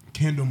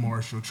 Kendall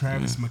Marshall,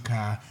 Travis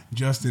McKay,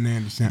 Justin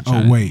Anderson.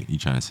 You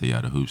trying to say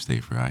y'all the hoop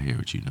state for out here?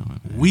 What you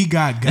doing? Man? We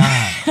got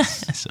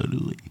guys. So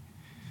do we.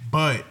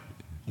 But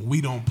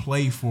we don't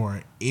play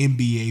for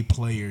NBA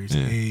players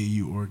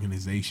AAU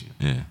organization.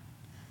 Yeah.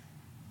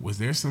 Was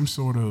there some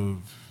sort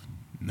of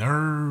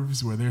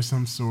nerves? Were there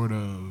some sort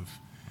of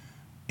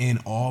in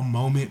awe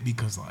moment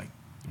because like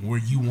where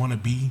you want to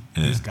be,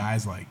 this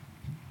guy's like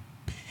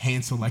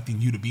hand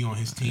selecting you to be on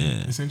his team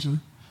essentially?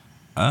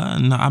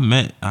 No, I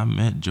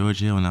met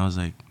George Hill when I was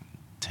like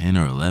 10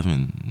 or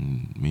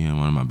 11. Me and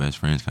one of my best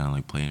friends kind of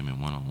like played him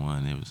in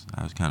one-on-one.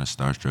 I was kind of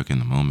starstruck in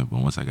the moment, but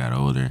once I got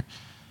older,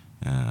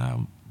 I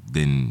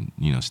didn't,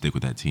 stick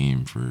with that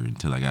team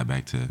until I got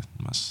back to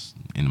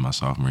into my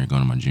sophomore year,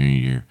 going to my junior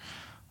year.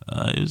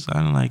 It was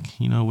kind of like,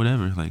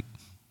 whatever. Like,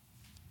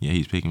 yeah,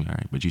 he's picking me, all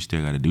right, but you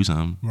still got to do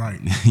something. Right.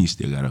 You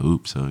still got to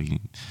hoop. So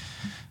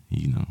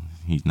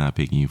he's not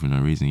picking you for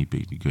no reason. He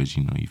picked you because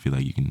you feel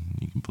like you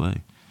can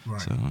play.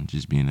 Right. So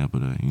just being able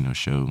to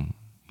show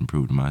and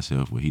prove to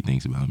myself what he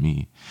thinks about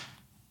me,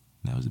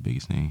 that was the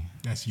biggest thing.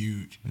 That's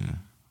huge. Yeah.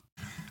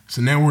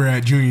 So now we're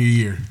at junior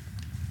year.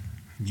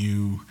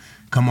 You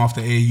come off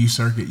the AAU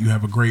circuit. You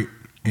have a great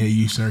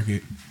AAU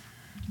circuit.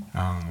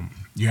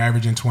 You're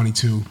averaging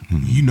 22.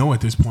 Mm-hmm.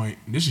 At this point,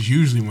 this is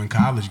usually when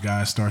college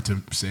guys start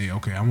to say,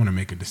 okay, I want to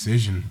make a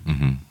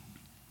decision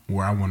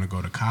where I want to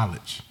go to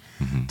college.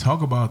 Mm-hmm.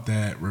 Talk about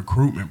that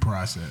recruitment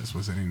process.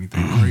 Was there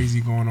anything crazy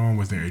going on?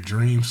 Was there a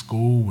dream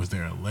school? Was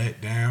there a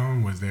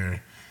letdown?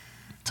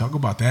 Talk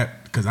about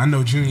that, because I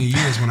know junior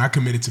year is when I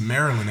committed to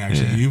Maryland,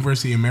 actually,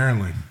 University of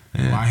Maryland.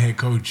 Yeah. My head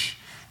coach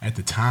at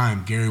the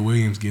time, Gary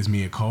Williams, gives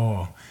me a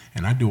call,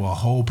 and I do a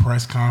whole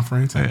press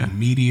conference. I do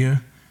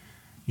media.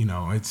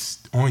 It's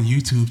on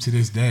YouTube to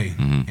this day.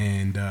 Mm-hmm.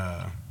 And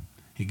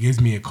he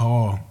gives me a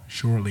call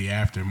shortly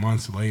after,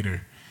 months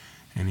later,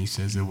 and he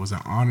says, it was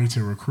an honor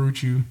to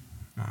recruit you.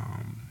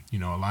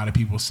 A lot of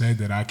people said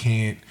that I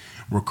can't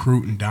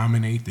recruit and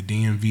dominate the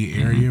DMV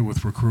area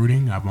with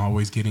recruiting. I'm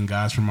always getting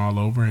guys from all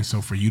over. And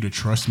so for you to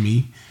trust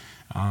me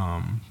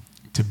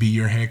to be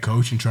your head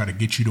coach and try to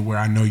get you to where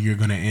I know you're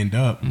going to end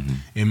up,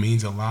 it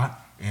means a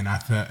lot. And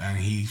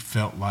he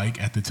felt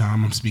like, at the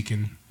time, I'm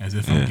speaking as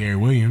if I'm Gary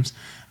Williams,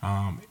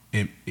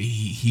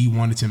 he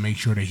wanted to make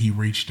sure that he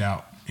reached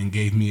out and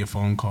gave me a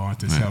phone call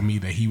to tell me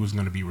that he was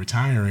going to be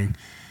retiring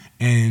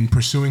and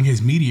pursuing his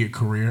media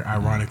career,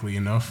 ironically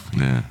enough,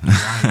 where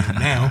I am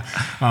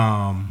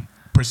now,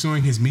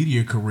 pursuing his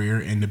media career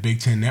in the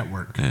Big Ten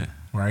Network,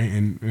 right?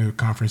 And the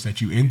conference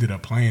that you ended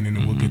up playing in,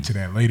 and we'll get to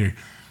that later.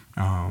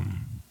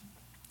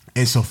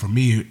 And so for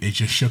me, it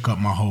just shook up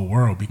my whole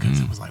world, because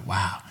it was like,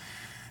 wow.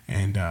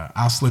 And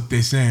I'll slip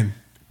this in,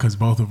 because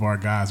both of our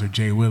guys are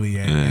Jay Willie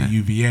at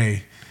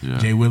UVA. Yeah.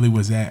 Jay Willie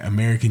was at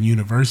American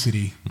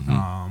University,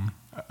 during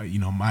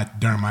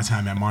my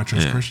time at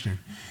Montrose Christian.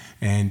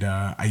 And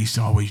I used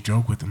to always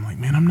joke with him, like,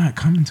 man, I'm not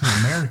coming to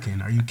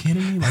American. Are you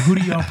kidding me? Like, who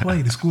do y'all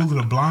play? The School of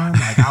the Blind?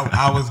 Like,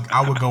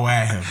 I would go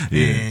at him.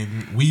 Yeah.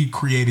 And we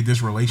created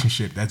this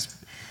relationship that's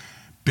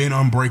been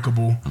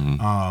unbreakable.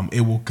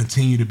 It will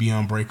continue to be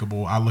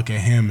unbreakable. I look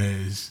at him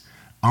as,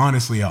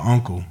 honestly, an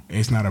uncle.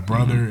 It's not a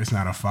brother. It's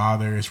not a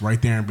father. It's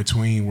right there in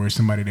between, where it's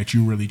somebody that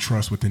you really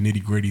trust with the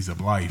nitty-gritties of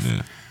life.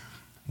 Yeah.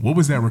 What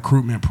was that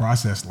recruitment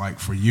process like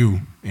for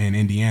you in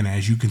Indiana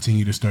as you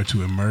continue to start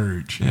to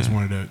emerge as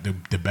one of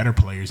the better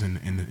players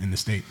in the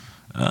state?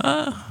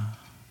 I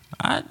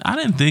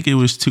didn't think it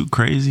was too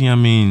crazy. I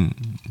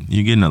mean,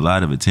 you're getting a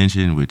lot of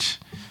attention, which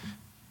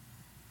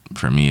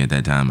for me at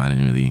that time I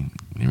didn't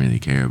really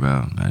care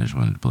about. I just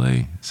wanted to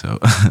play. So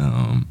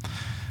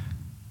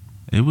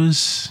it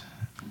was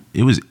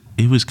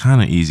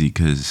kind of easy,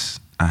 because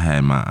I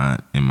had my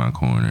aunt in my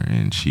corner,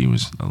 and she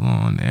was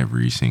along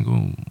every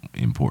single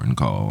important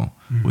call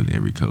with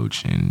every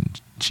coach, and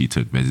she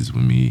took visits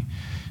with me.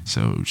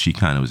 So she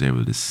kind of was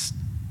able to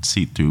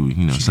see through,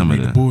 some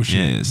of the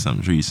bullshit. Some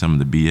of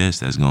the BS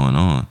that's going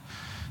on.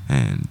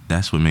 And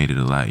that's what made it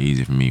a lot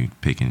easier for me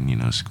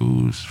picking,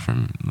 schools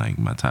from like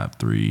my top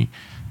three.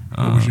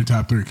 What was your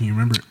top three? Can you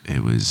remember it?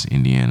 It was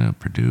Indiana,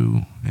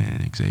 Purdue,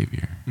 and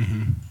Xavier.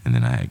 And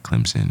then I had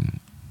Clemson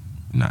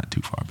not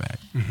too far back.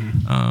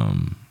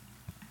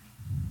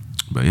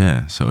 But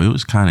yeah, so it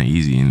was kind of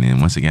easy. And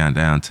then once it got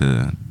down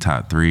to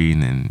top three,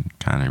 and then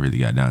kind of really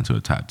got down to a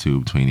top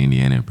two between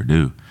Indiana and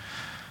Purdue,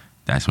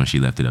 that's when she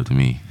left it up to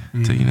me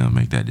to,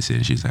 make that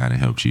decision. She's like, I done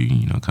helped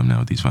you, come down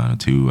with these final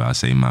two. I'll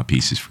say my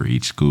pieces for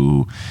each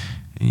school,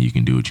 and you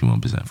can do what you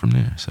want from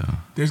there. So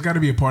there's got to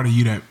be a part of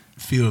you that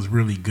feels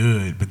really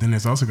good, but then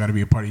there's also got to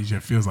be a part of you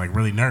that feels like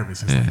really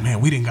nervous. It's like,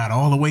 man, we didn't got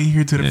all the way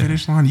here to the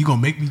finish line. You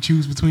gonna make me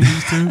choose between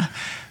these two?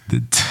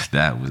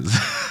 That was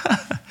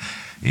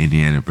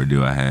Indiana,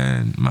 Purdue. I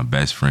had my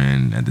best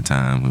friend at the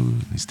time,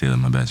 who is still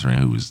my best friend,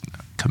 who was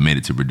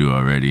committed to Purdue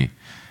already.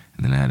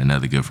 And then I had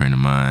another good friend of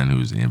mine who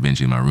was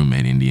eventually my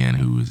roommate in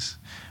Indiana,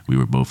 we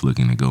were both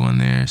looking to go in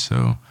there.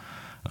 So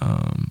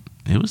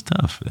it was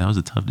tough. That was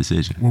a tough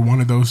decision. Were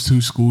one of those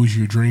two schools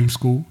your dream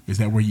school? Is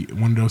that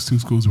one of those two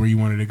schools where you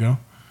wanted to go?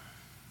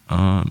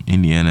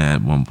 Indiana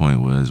at one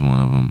point was one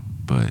of them,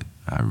 but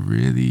I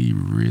really,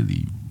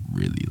 really,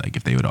 really, like,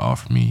 if they would have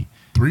offered me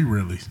 3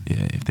 reallys.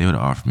 Yeah, if they would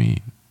have offered me,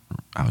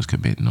 I was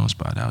committing on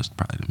spot. I was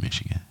probably to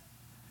Michigan.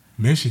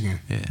 Michigan?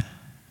 Yeah.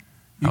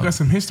 You got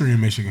some history in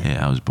Michigan.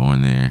 Yeah, I was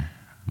born there.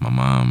 My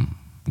mom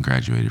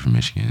graduated from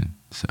Michigan,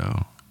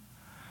 so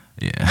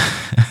yeah.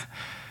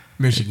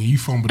 Michigan, you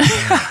fumbled the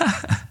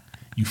bag.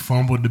 You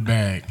fumbled the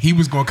bag. He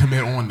was going to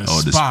commit on the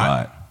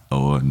spot.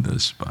 On the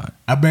spot.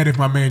 I bet if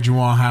my man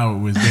Juwan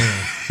Howard was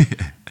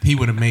there, he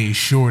would have made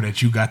sure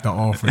that you got the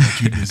offer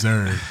that you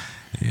deserved.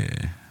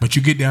 Yeah. But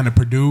you get down to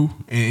Purdue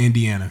and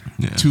Indiana,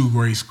 Yeah. 2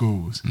 great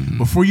schools.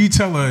 Before you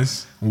tell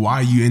us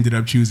why you ended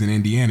up choosing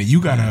Indiana,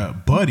 you got a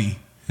buddy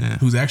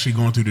who's actually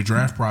going through the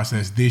draft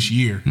process this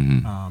year,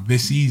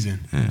 this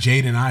season,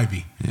 Jaden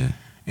Ivey. Yeah.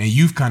 And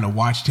you've kind of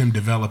watched him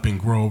develop and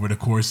grow over the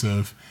course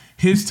of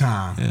his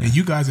time. Yeah. And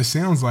you guys, it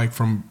sounds like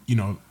from,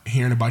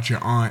 hearing about your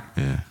aunt,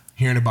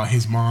 hearing about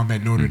his mom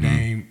at Notre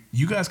Dame,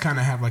 you guys kind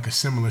of have like a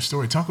similar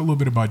story. Talk a little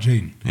bit about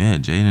Jaden. Yeah,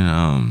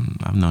 Jaden,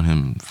 I've known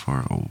him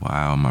for a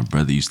while. My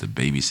brother used to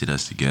babysit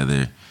us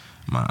together.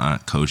 My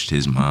aunt coached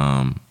his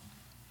mom,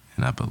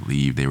 and I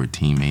believe they were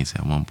teammates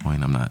at one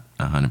point. I'm not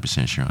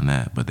 100% sure on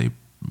that, but they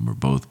were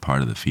both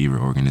part of the Fever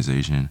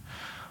organization.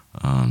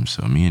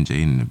 So me and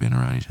Jaden have been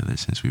around each other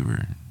since we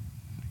were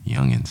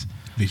youngins.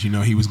 Did you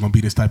know he was going to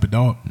be this type of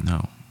dog?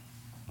 No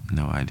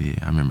idea.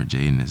 I remember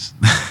Jaden is...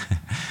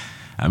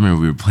 I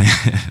remember we were playing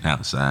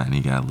outside, and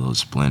he got a little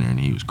splinter, and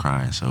he was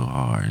crying so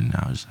hard, and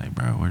I was like,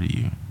 bro, what are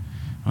you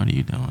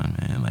doing,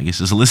 man? Like, it's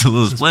just a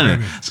little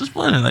splinter. It's a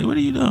splinter. Like, what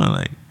are you doing?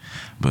 Like,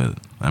 but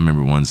I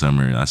remember one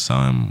summer I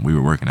saw him, we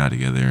were working out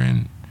together,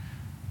 and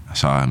I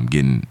saw him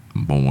getting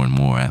more and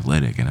more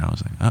athletic, and I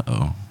was like,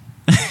 uh-oh.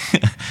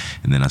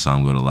 And then I saw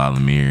him go to La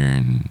Lumiere,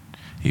 and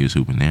he was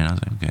hooping there, and I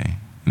was like, okay.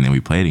 And then we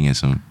played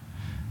against him,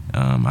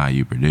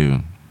 IU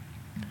Purdue,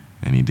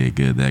 and he did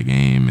good that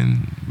game,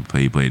 and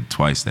he played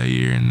twice that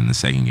year, and then the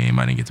second game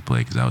I didn't get to play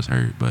because I was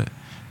hurt, but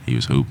he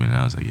was hooping, and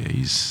I was like, yeah,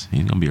 he's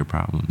going to be a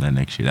problem that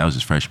next year. That was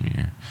his freshman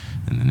year,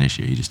 and then this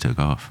year he just took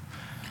off.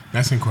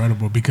 That's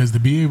incredible, because to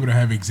be able to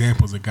have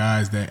examples of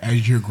guys that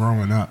as you're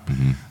growing up,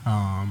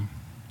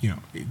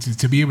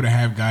 to be able to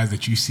have guys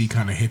that you see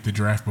kind of hit the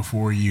draft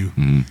before you,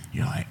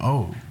 you're like,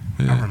 oh,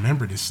 I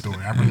remember this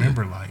story. I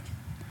remember like,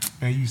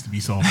 man, used to be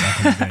soft back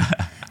in the day,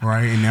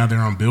 right? And now they're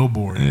on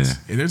billboards.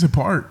 Yeah. There's a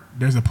part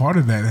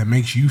of that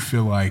makes you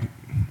feel like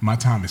my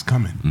time is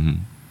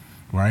coming,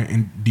 right?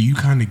 And do you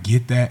kind of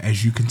get that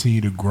as you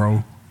continue to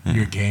grow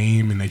your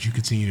game and as you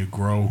continue to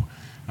grow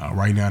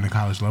right now in the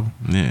college level?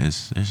 Yeah,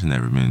 it's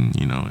never been,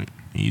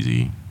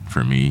 easy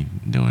for me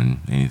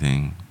doing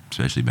anything,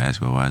 especially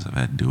basketball-wise. I've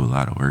had to do a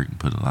lot of work and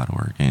put a lot of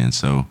work in.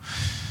 So,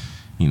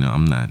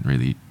 I'm not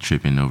really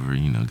tripping over,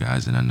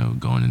 guys that I know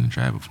going in the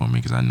draft before me,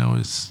 because I know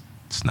it's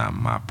not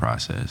my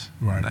process.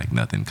 Right. Like,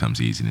 nothing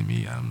comes easy to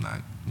me. I'm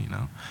not,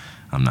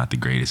 I'm not the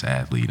greatest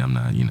athlete. I'm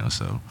not,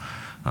 so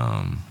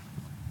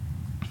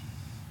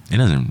it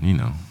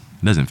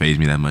doesn't faze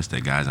me that much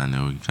that guys I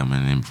know are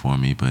coming in before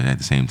me, but at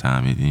the same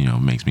time, it,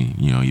 makes me,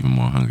 even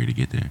more hungry to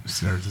get there.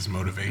 Serves as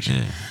motivation.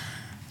 Yeah.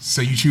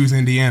 So you choose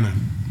Indiana.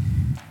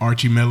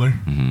 Archie Miller,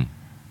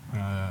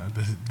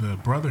 the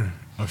brother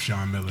of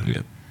Sean Miller.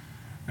 Yep.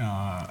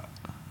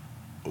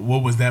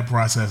 What was that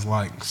process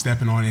like,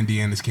 stepping on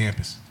Indiana's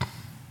campus?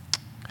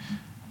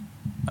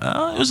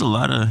 It was a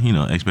lot of,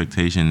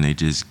 expectation. They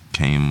just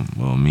came,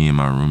 me and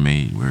my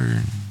roommate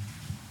were,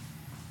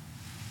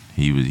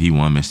 he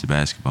won Mr.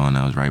 Basketball, and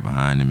I was right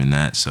behind him in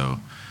that. So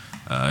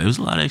it was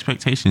a lot of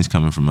expectations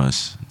coming from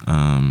us. We're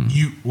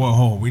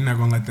not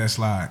going to let that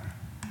slide.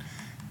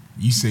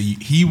 You say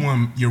he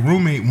won, your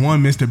roommate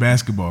won Mr.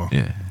 Basketball,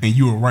 and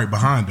you were right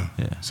behind him.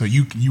 Yeah. So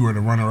you were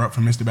the runner-up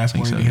for Mr.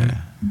 Basketball in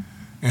Indiana? Yeah.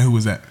 And who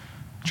was that?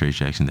 Trace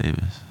Jackson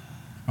Davis.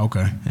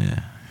 Okay.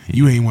 Yeah.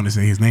 You ain't want to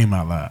say his name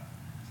out loud.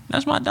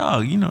 That's my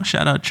dog.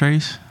 Shout out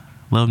Trace.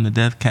 Love him to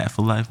death. Cat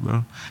for life,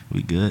 bro.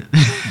 We good.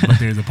 But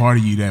there's a part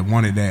of you that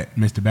wanted that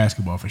Mr.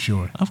 Basketball for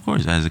sure. Of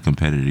course, as a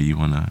competitor, you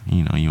wanna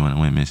win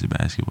Mr.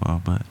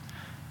 Basketball, but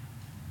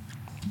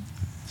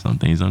some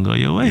things don't go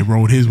your way. It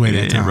rolled his way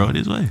that time. It rolled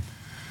his way.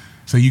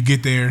 So you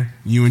get there,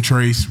 you and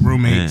Trace,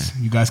 roommates,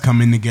 you guys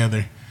come in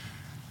together.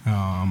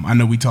 I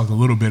know we talked a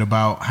little bit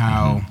about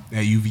how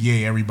at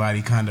UVA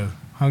everybody kind of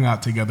hung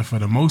out together for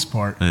the most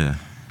part. Yeah.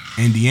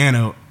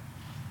 Indiana,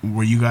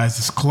 were you guys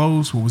this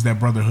close? What was that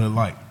brotherhood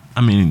like?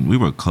 I mean, we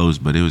were close,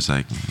 but it was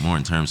like more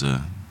in terms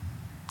of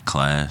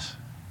class.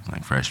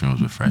 Like freshmen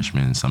was with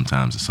freshmen.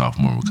 Sometimes the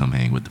sophomore would come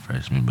hang with the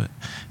freshman, but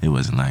it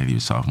wasn't like he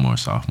was sophomore,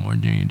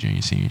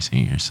 junior,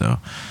 senior. So,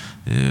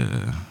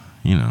 it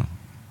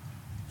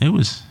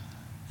was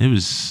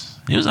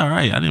all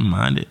right. I didn't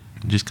mind it,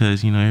 just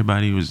because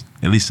everybody was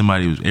with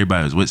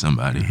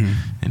somebody,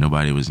 and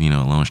nobody was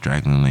alone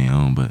straggling on their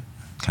own. But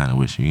kind of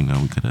wish we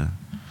could have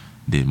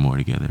did more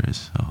together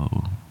as a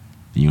whole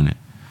unit.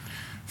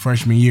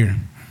 Freshman year,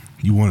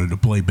 you wanted to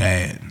play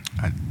bad.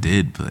 I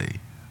did play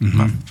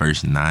my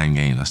first 9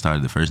 games. I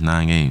started the first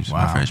 9 games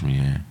my freshman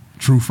year.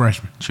 True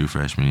freshman. True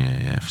freshman year.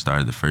 Yeah,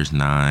 started the first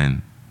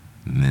 9,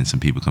 and then some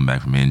people come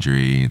back from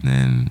injury, and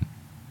then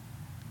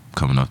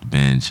coming off the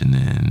bench, and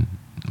then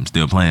I'm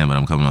still playing, but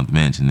I'm coming off the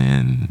bench, and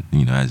then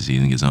as the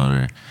season gets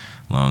longer,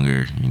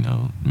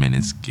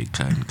 minutes get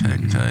cut.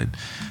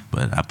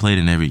 But I played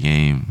in every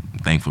game.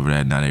 Thankful for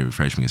that. Not every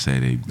freshman can say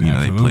they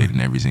played in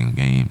every single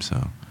game.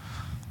 So,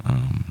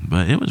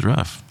 but it was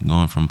rough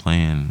going from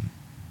playing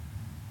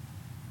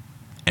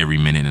every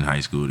minute in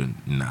high school to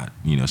not,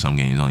 some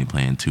games only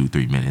playing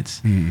 2-3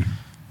 minutes.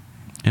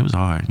 It was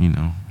hard, you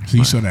know. So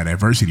you saw that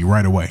adversity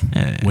right away.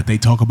 Yeah. What they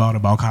talk about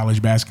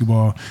college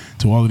basketball,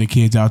 to all of the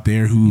kids out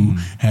there who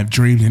have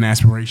dreams and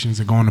aspirations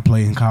of going to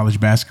play in college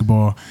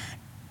basketball,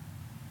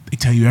 they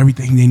tell you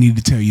everything they need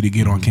to tell you to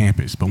get on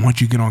campus. But once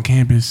you get on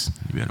campus,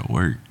 you gotta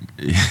work.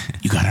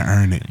 You gotta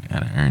earn it. You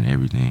gotta earn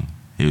everything.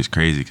 It was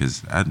crazy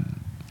because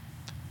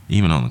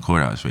even on the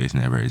court, I was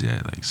facing adversity.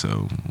 Like,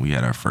 so we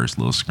had our first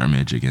little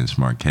scrimmage against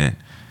Marquette.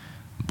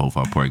 Both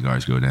our point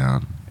guards go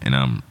down, and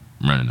I'm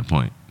running the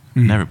point.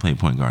 Never played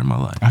point guard in my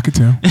life. I could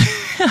tell.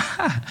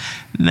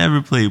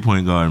 Never played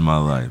point guard in my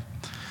life.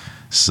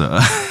 So,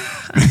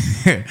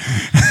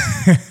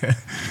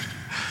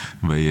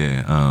 but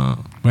yeah.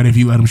 But if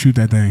you let him shoot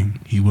that thing,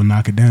 he will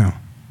knock it down.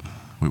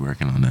 We're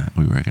working on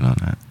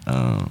that.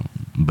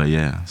 But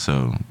yeah,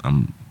 so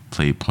I'm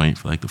played point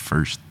for like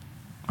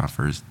my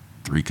first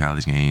 3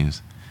 college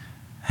games.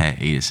 Had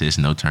 8 assists,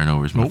 no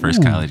turnovers. My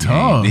first college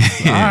tough. game.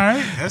 Yeah. All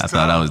right, I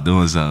thought I was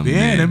doing something.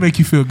 Yeah, that make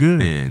you feel good.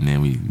 Yeah, and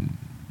then we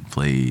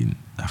played.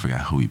 I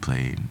forgot who we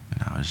played,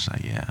 and I was just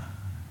like, yeah,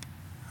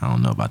 I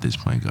don't know about this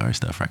point guard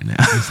stuff right now.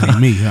 This ain't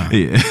me, huh?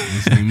 Yeah,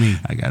 this ain't me.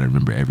 I gotta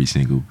remember every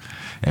single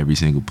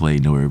play,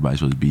 know where everybody's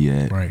supposed to be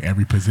at. Right,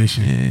 every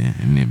position. Yeah,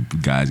 and then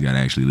guys gotta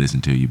actually listen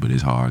to you, but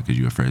it's hard because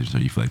you're a freshman, so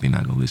you feel like they're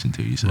not gonna listen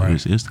to you. So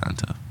right. it's kind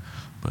of tough.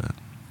 But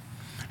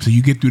so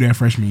you get through that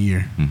freshman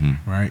year,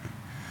 right?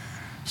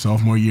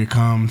 Sophomore year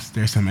comes.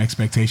 There's some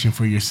expectation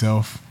for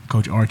yourself.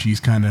 Coach Archie's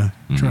kind of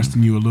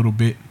trusting you a little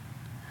bit.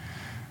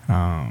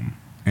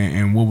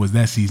 And what was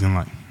that season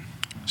like?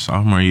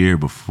 Sophomore year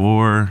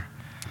before.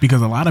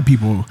 Because a lot of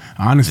people,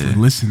 honestly,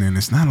 listening,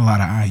 it's not a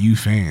lot of IU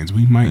fans.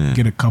 We might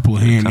get a couple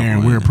here and there,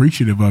 and we're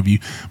appreciative of you.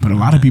 But a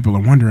lot of people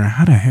are wondering,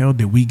 how the hell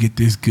did we get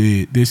this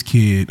kid,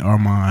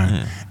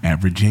 Armaan, at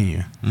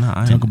Virginia?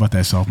 Talk about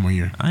that sophomore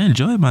year. I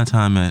enjoyed my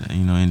time at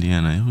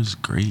Indiana. It was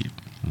great.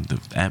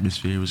 The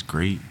atmosphere was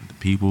great. The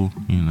people,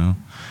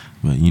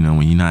 But,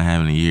 when you're not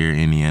having a year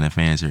Indiana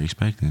fans are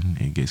expecting,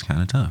 it gets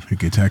kind of tough. It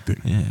gets hectic.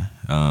 Yeah.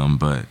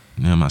 But,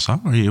 my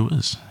sophomore year, it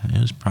was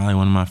probably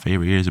one of my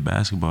favorite years of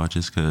basketball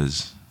just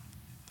because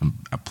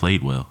I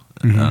played well.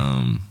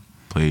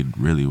 Played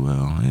really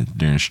well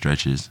during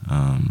stretches.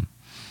 There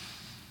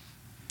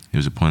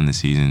was a point in the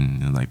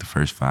season, like the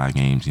first 5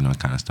 games, it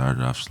kind of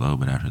started off slow,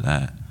 but after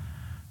that,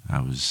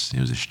 it was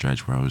a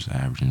stretch where I was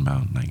averaging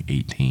about like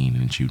 18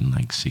 and shooting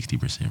like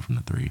 60% from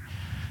the 3.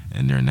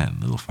 And during that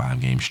little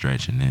 5-game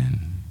stretch, and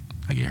then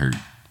I get hurt.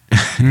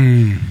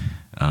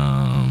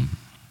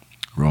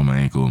 Roll my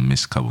ankle,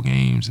 miss a couple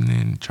games, and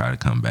then try to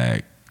come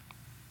back.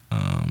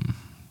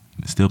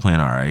 Still playing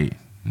all right,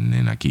 and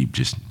then I keep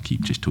just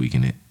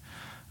tweaking it.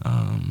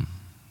 And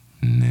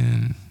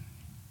then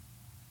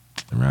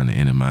around the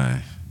end of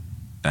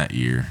that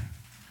year,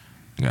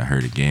 I got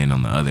hurt again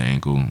on the other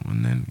ankle,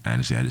 and then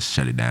honestly I just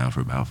shut it down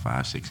for about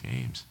 5-6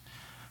 games.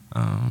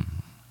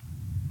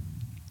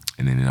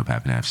 And then ended up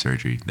having to have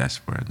surgery. That's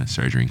where the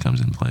surgery comes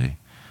in play.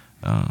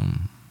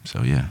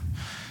 So yeah,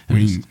 it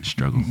was a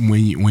struggle.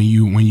 When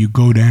you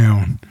go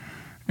down,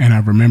 and I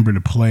remember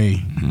the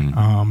play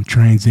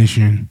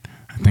transition.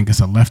 I think it's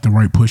a left to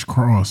right push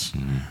cross,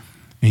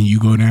 and you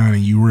go down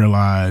and you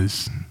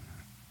realize,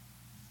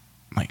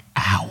 like,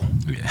 ow,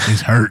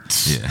 this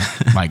hurts.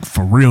 Like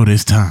for real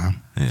this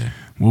time. Yeah.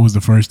 What was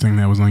the first thing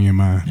that was on your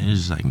mind? It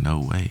was just like, no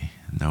way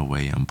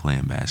I'm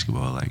playing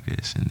basketball like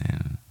this, and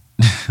then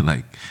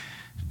like.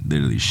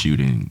 Literally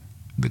shooting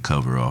the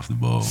cover off the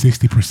ball.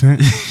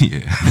 60%?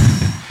 Yeah.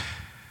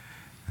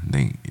 I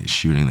think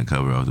shooting the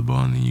cover off the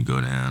ball, and then you go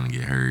down and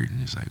get hurt,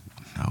 and it's like,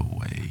 no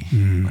way.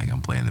 Like,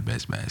 I'm playing the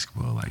best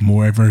basketball. Like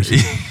more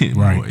adversity.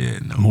 Right.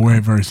 More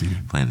adversity.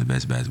 Playing the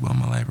best basketball in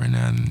my life right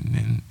now,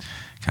 and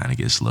kind of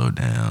get slowed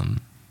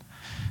down.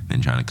 Then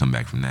trying to come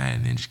back from that,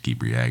 and then just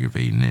keep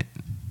re-aggravating it.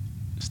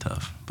 It's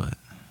tough, but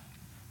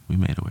we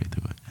made our way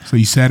through it. So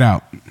you sat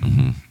out.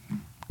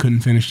 Couldn't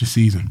finish the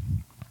season.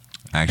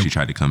 I actually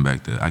tried to come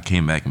back. I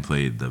came back and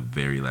played the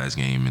very last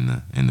game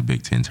in the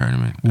Big Ten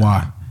tournament.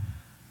 Why?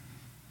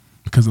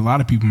 Because a lot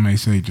of people may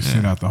say just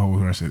sit out the whole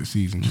rest of the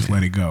season, just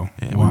let it go.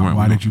 Yeah,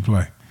 why did you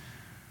play?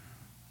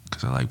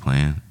 Because I like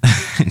playing.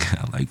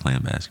 I like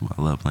playing basketball.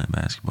 I love playing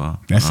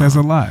basketball. That says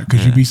a lot.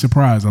 Because you'd be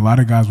surprised. A lot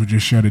of guys would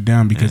just shut it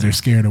down because they're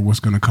scared of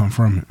what's going to come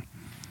from it.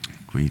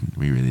 We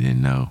really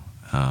didn't know,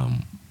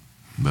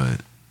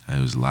 but. It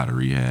was a lot of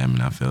rehab,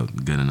 and I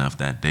felt good enough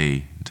that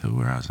day to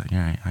where I was like, all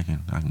right, I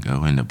can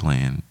go. End up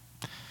playing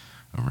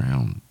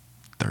around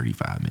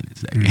 35 minutes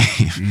that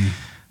game.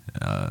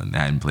 I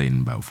hadn't played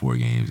in about 4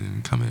 games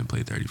and come in and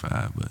play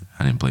 35, but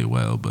I didn't play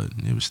well, but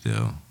it was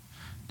still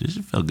just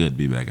it felt good to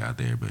be back out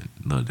there. But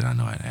little did I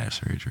know I had to have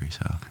surgery.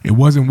 So it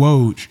wasn't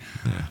Woj,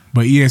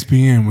 but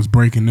ESPN was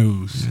breaking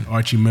news.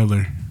 Archie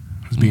Miller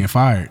was being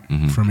fired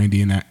from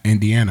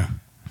Indiana.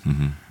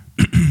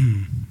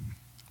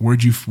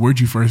 Where'd you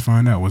first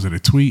find out? Was it a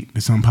tweet?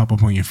 Did something pop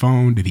up on your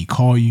phone? Did he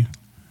call you?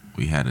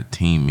 We had a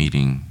team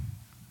meeting,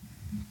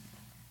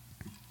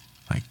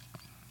 like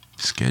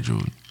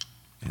scheduled,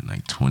 and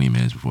like 20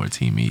 minutes before a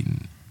team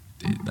meeting,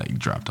 it like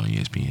dropped on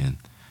ESPN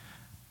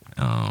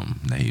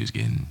that he was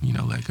getting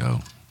let go.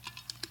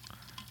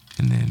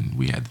 And then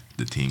we had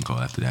the team call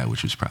after that,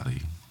 which was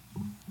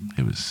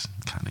it was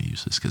kind of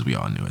useless because we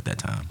all knew at that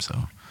time.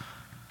 So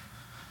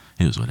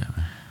it was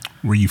whatever.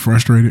 Were you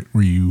frustrated?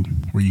 Were you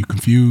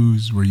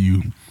confused? Were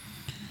you?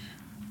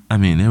 I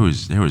mean, there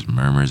was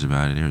murmurs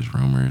about it. There was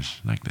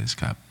rumors like this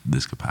could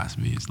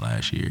possibly be his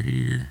last year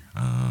here.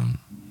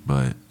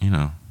 But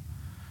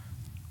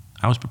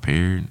I was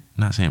prepared.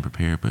 Not saying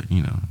prepared, but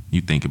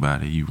you think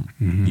about it. You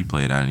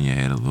play it out in your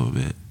head a little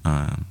bit.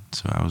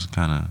 So I was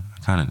kind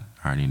of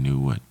already knew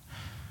what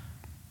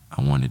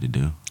I wanted to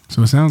do.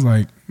 So it sounds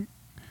like,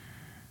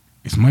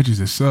 as much as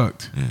it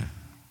sucked,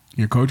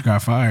 your coach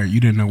got fired. You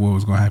didn't know what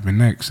was going to happen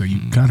next, so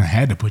you kind of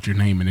had to put your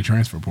name in the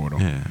transfer portal.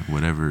 Yeah,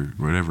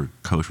 whatever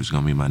coach was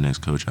going to be my next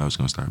coach, I was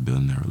going to start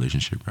building that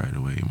relationship right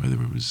away. Whether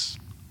it was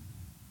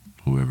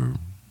whoever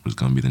was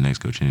going to be the next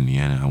coach in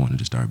Indiana, I wanted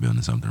to start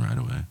building something right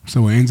away.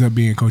 So it ends up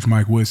being Coach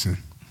Mike Woodson,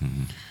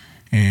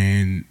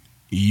 and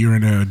you're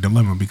in a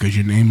dilemma because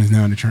your name is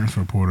now in the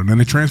transfer portal. Now,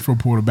 the transfer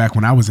portal, back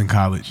when I was in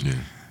college,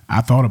 I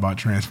thought about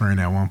transferring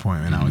at one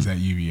point when I was at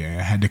UVA.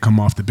 I had to come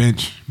off the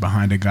bench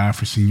behind a guy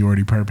for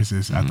seniority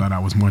purposes. I thought I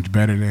was much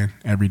better than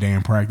every day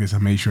in practice. I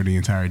made sure the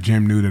entire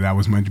gym knew that I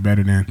was much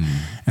better than.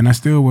 And I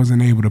still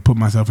wasn't able to put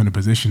myself in a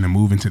position to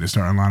move into the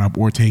starting lineup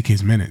or take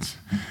his minutes.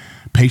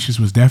 Patience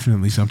was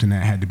definitely something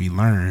that had to be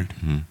learned.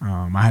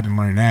 I had to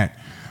learn that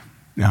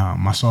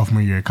my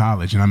sophomore year of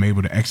college, and I'm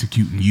able to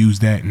execute and use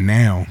that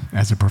now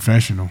as a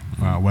professional,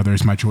 whether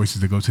it's my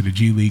choices to go to the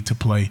G League to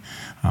play,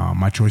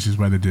 my choices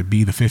whether to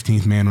be the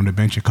 15th man on the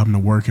bench and come to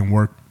work and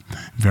work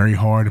very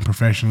hard and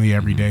professionally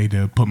every day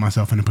to put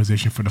myself in a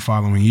position for the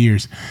following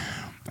years.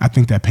 I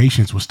think that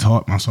patience was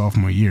taught my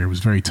sophomore year. It was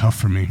very tough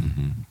for me.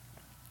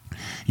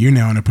 You're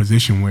now in a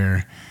position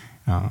where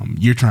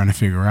you're trying to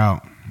figure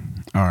out,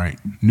 all right,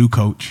 new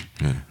coach,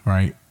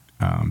 right?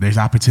 There's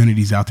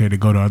opportunities out there to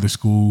go to other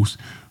schools.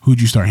 Who'd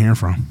you start hearing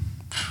from?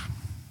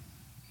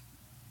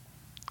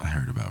 I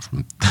heard about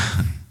from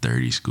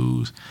 30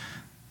 schools,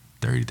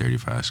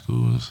 35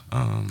 schools.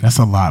 That's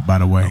a lot, by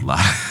the way.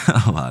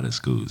 A lot of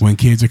schools. When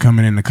kids are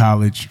coming into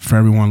college, for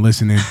everyone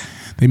listening,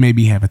 they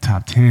maybe have a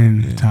top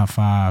 10, top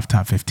 5,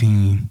 top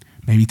 15,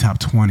 maybe top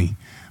 20.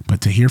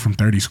 But to hear from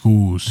 30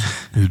 schools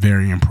is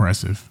very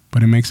impressive.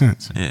 But it makes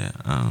sense. Yeah.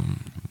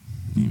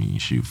 You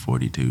shoot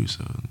 42,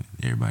 so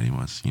everybody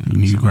wants, you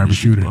need to grab a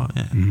shooter.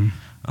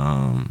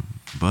 Yeah.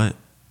 But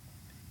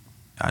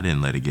I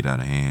didn't let it get out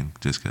of hand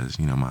just because,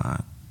 my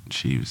aunt,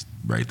 she was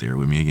right there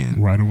with me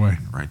again. Right away.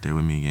 Right there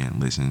with me again.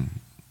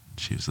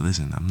 She was,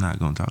 I'm not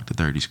going to talk to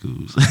 30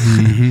 schools.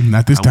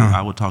 Not this time.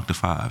 I would talk to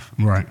 5.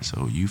 Right.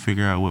 So you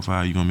figure out what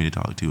 5 you want me to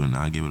talk to, and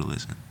I'll give it a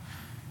listen.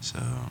 So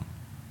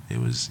it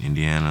was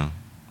Indiana,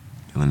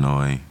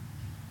 Illinois,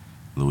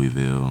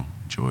 Louisville,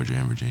 Georgia,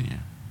 and Virginia.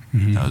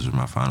 Those were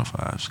my final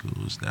 5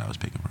 schools that I was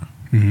picking from.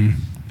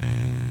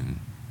 And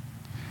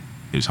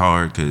it was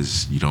hard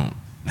because you don't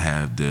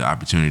have the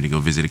opportunity to go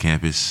visit a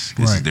campus.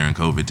 This is during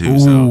COVID too.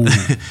 So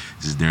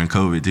this is during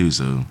COVID too.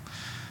 So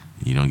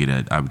you don't get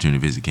that opportunity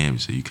to visit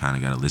campus. So you kind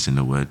of got to listen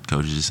to what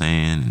coaches are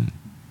saying and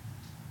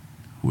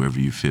whoever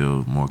you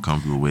feel more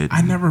comfortable with. I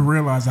never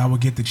realized I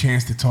would get the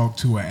chance to talk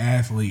to an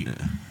athlete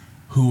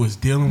who was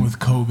dealing with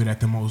COVID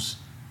at the most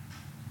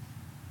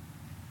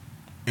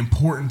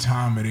important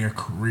time of their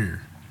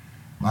career.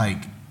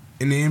 Like,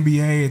 in the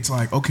NBA, it's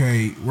like,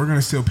 okay, we're going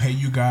to still pay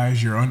you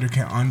guys. You're under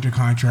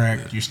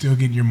contract. You're still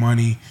getting your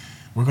money.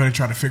 We're going to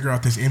try to figure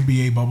out this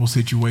NBA bubble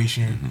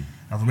situation.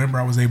 I remember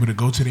I was able to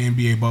go to the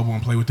NBA bubble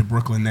and play with the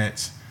Brooklyn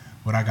Nets,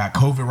 but I got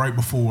COVID right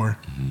before.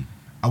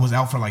 I was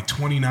out for like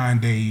 29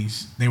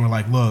 days. They were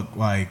like, look,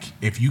 like,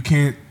 if you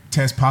can't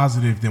test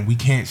positive, then we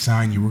can't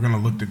sign you. We're going to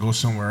look to go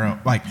somewhere else.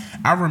 Like,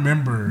 I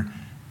remember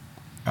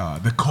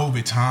the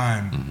COVID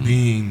time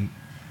being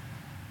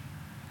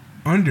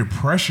under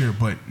pressure,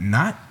 but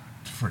not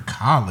for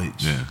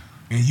college.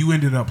 And you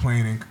ended up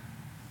playing in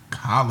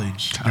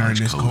college during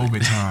this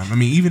COVID time. I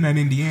mean, even at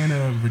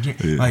Indiana,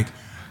 Virginia, like,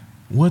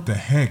 what the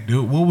heck,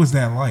 dude? What was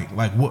that like?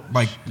 Like, what?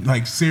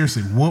 Like,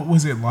 seriously, what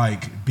was it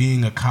like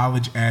being a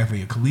college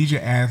athlete, a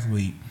collegiate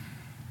athlete,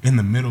 in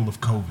the middle of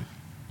COVID?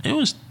 It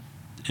was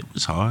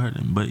hard,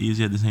 but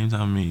easy at the same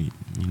time. I mean,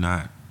 you're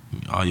not.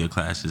 All your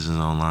classes is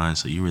online,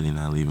 so you're really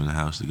not leaving the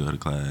house to go to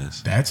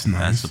class. That's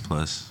nice. That's a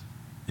plus.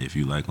 If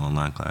you like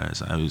online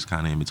class, I was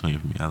kind of in between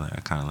for me.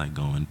 I kind of like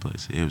going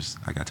places.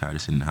 I got tired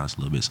of sitting in the house a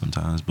little bit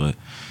sometimes, but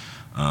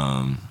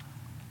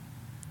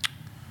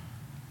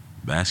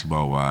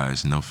basketball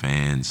wise, no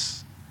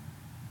fans.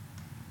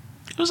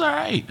 It was all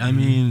right. I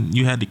mean,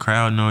 you had the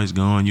crowd noise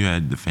going. You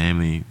had the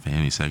family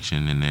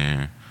section in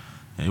there.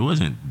 It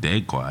wasn't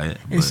dead quiet.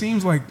 It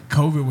seems like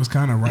COVID was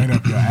kind of right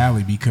up your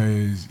alley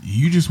because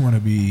you just want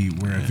to be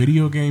where a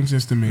video game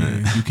system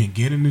is. You can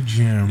get in the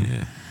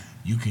gym.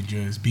 You can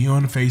just be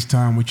on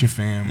FaceTime with your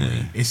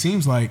family. It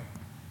seems like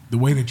the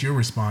way that you're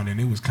responding,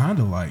 it was kind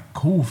of like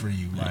cool for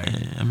you. Like,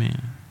 I mean,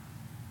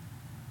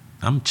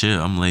 I'm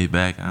chill. I'm laid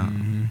back.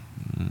 I'm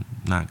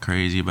not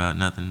crazy about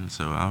nothing.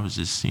 So I was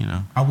just,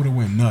 I would have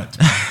went nuts.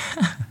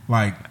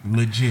 Like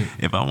legit.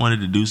 If I wanted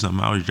to do something,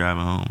 I was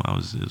driving home. It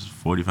was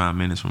 45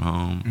 minutes from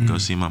home. Go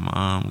see my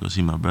mom. Go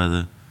see my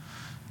brother.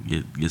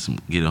 Get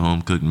a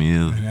home cooked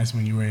meal. And that's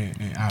when you were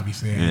in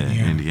obviously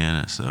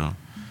Indiana. So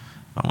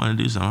if I wanted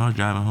to do something, I was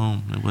driving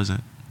home. It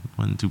wasn't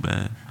too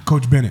bad.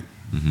 Coach Bennett.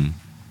 Mm-hmm.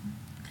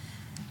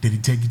 Did he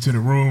take you to the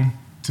room,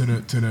 to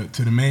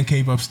the man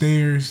cave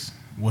upstairs?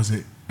 Was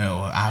it?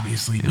 Oh,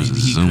 obviously it was a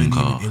Zoom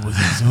call. It was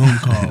a Zoom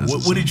call.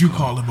 What did you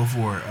call it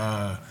before?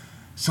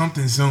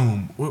 Something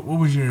Zoom. What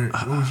was your?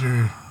 I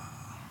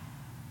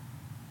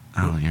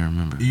don't even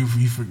remember.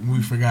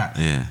 We forgot.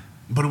 Yeah.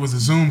 But it was a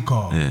Zoom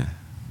call. Yeah.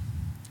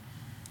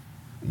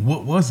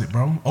 What was it,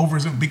 bro? Over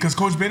Zoom? Because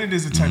Coach Bennett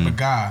is the type of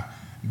guy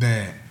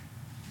that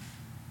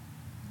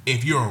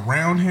if you're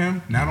around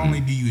him, not only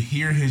do you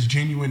hear his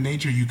genuine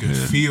nature, you can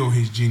feel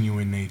his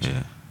genuine nature.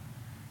 Yeah.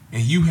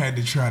 And you had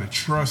to try to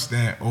trust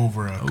that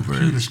over a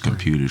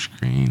computer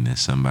screen that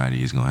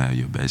somebody is going to have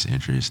your best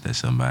interest, that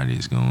somebody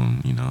is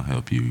going to,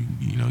 help you,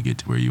 get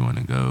to where you want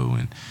to go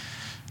and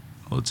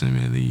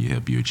ultimately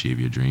help you achieve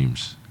your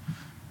dreams.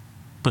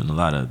 Putting a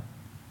lot of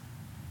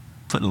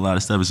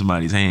stuff in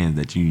somebody's hands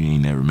that you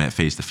ain't never met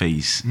face to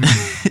face.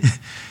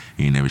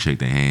 You ain't never shook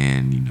their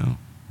hand,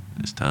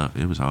 It's tough.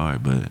 It was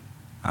hard, but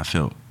I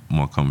felt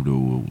more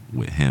comfortable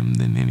with him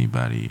than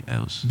anybody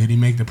else. Did he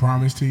make the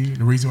promise to you?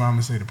 The reason why I'm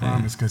going to say the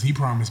promise, because he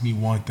promised me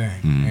one thing.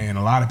 And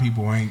a lot of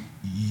people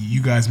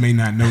you guys may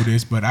not know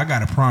this, but I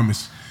got a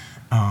promise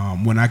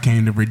when I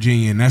came to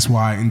Virginia, and that's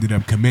why I ended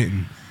up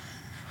committing.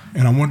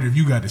 And I wonder if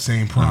you got the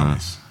same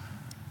promise.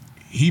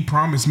 He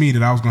promised me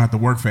that I was gonna have to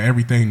work for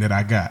everything that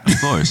I got. Of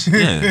course,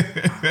 yeah.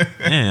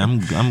 I'm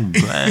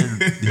glad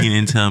he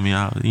didn't tell me,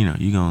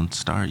 you gonna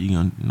start.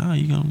 You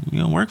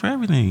gonna work for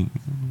everything.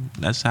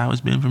 That's how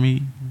it's been for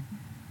me.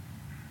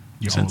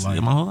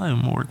 My whole life,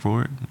 I'm gonna work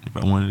for it. If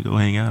I wanted to go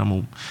hang out, I'm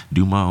gonna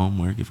do my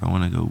homework. If I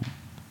want to go,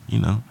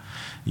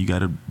 you got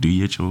to do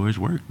your chores,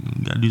 work.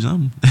 You got to do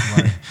something.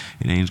 Right.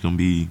 It ain't gonna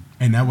be.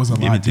 And that was a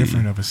lot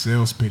different of a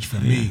sales pitch for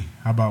me.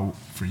 How about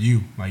for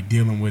you? Like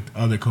dealing with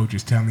other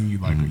coaches telling you,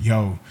 like,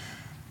 yo,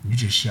 you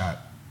just shot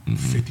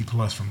 50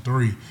 plus from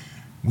three.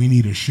 We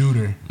need a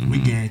shooter. We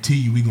guarantee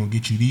you we gonna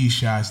get you these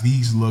shots,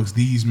 these looks,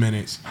 these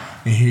minutes.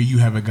 And here you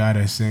have a guy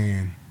that's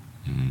saying,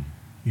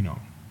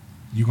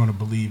 you're gonna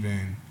believe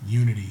in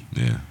unity,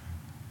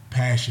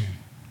 passion,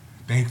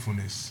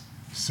 thankfulness,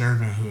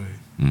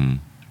 servanthood.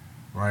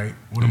 Right?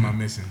 What am I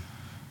missing?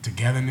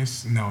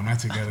 Togetherness? No, not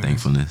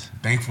togetherness.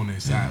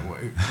 Thankfulness. Yeah.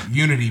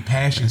 Unity,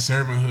 passion,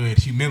 servanthood,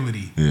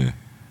 humility. Yeah.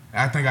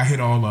 I think I hit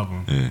all of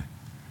them. Yeah.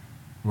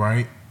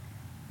 Right?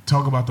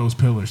 Talk about those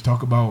pillars.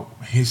 Talk about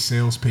his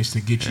sales pitch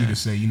to get you to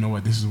say, you know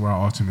what, this is where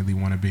I ultimately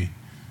want to be.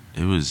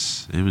 It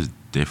was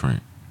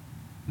different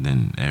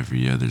than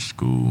every other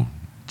school.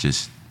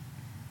 Just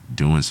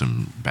doing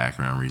some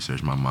background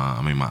research. My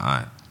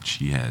aunt,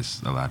 she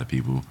has a lot of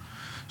people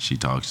she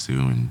talks to,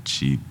 and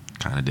she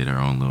kind of did her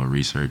own little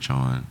research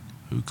on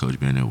who Coach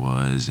Bennett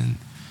was, and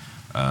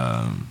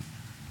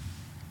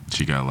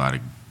she got a lot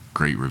of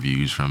great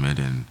reviews from it,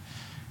 and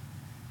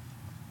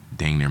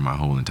dang near my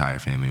whole entire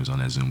family was on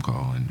that Zoom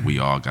call, and we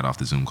all got off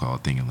the Zoom call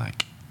thinking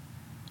like,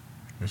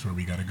 that's where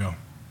we gotta go.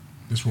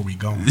 That's where we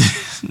going.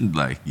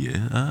 Like, we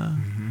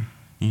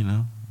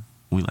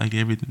like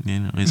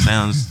everything. It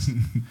sounds,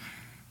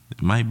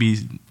 it might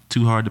be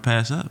too hard to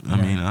pass up. I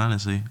mean,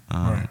 honestly,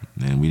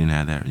 and we didn't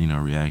have that,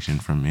 reaction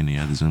from any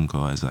other Zoom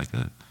call as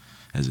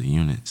a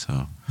unit.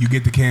 So you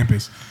get to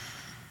campus,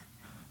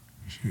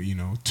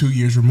 2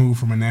 years removed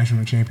from a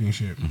national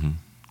championship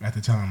at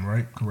the time,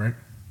 right? Correct?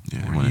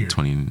 Yeah, won in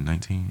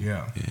 2019.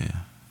 Yeah.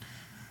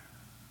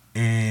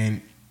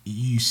 And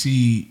you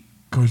see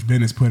Coach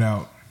Bennett's put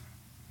out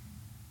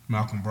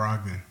Malcolm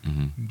Brogdon,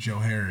 Joe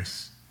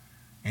Harris,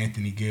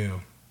 Anthony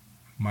Gill,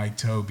 Mike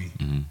Tobey,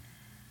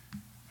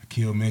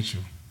 Akil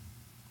Mitchell,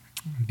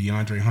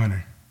 DeAndre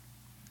Hunter,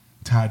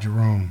 Ty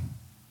Jerome,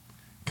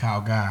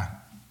 Kyle Guy,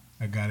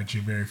 a guy that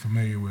you're very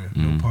familiar with,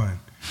 no pun,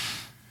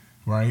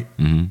 right?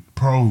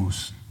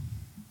 Pros,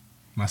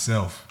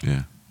 myself.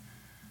 Yeah.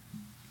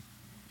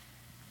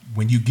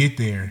 When you get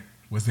there,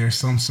 was there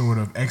some sort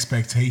of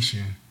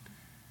expectation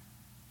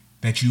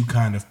that you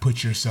kind of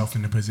put yourself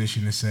in the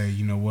position to say,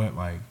 you know what,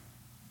 like,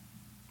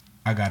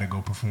 I got to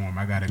go perform,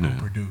 I got to go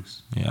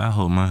produce? Yeah, I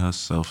hold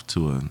myself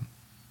to a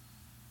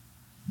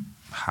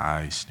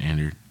high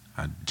standard.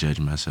 I judge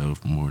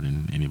myself more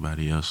than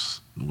anybody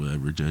else will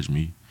ever judge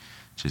me,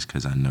 just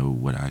because I know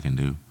what I can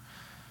do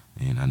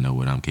and I know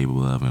what I'm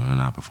capable of. And when I'm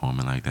not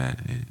performing like that,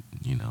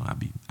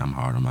 I'm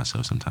hard on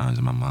myself sometimes.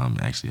 And my mom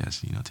actually has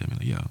to, tell me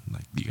like, yo,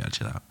 like, you gotta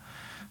chill out.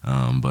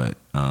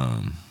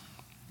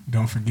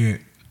 Don't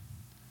forget,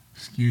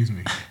 excuse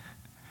me,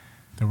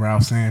 the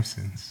Ralph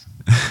Sampsons,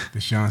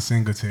 the Sean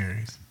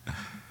Singletaries,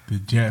 the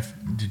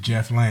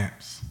Jeff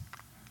Lamps.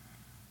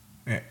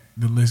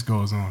 The list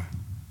goes on,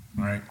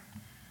 right?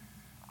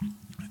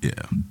 Yeah.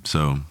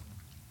 So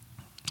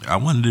I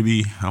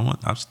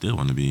still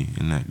want to be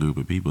in that group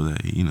of people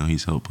that,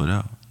 he's helped put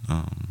out.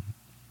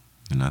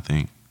 And I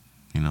think,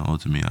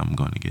 ultimately I'm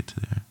going to get to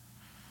there.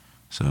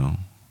 So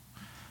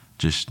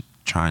just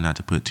try not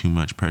to put too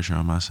much pressure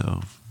on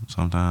myself.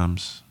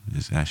 Sometimes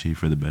it's actually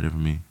for the better for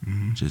me.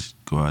 Mm-hmm. Just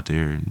go out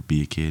there and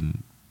be a kid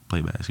and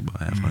play basketball,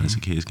 have fun. It's a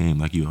kid's game,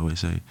 like you always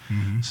say.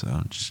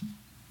 So just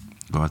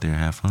go out there and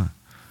have fun.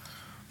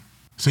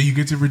 So you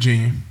get to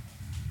Virginia.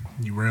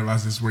 You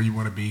realize this is where you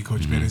want to be.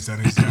 Coach Bennett's done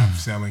his job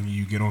selling you.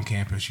 You get on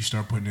campus. You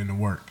start putting in the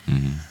work.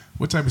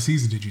 What type of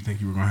season did you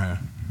think you were going to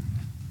have?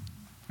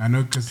 I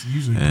know because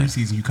usually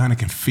preseason you kind of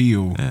can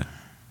feel, all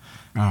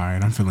right,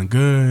 I'm feeling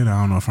good.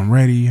 I don't know if I'm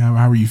ready. How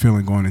are you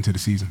feeling going into the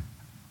season?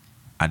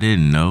 I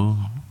didn't know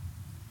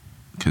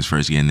because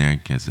first getting there,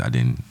 because I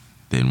didn't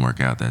work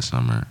out that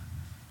summer,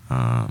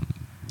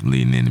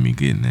 leading into me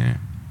getting there.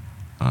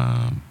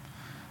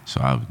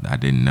 So I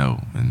didn't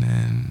know. And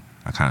then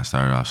I kind of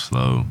started off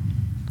slow.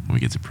 When we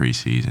get to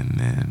preseason,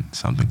 then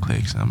something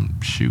clicks. I'm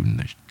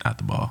shooting out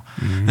the ball,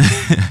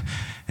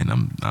 and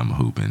I'm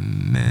hooping.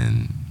 And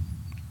then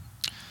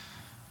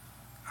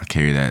I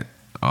carry that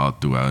all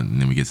throughout.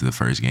 And then we get to the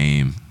first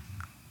game.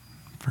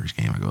 First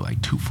game, I go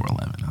like 2 for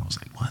 11. I was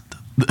like, what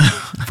the?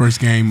 First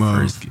game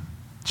of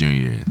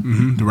junior year,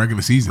 the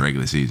regular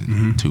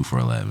season. 2 for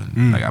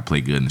 11. Like I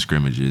played good in the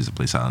scrimmages. I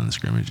played solid in the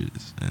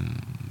scrimmages,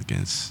 and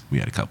we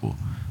had a couple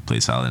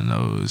played solid in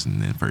those.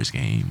 And then first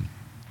game.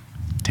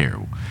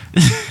 Terrible.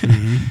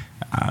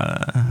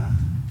 I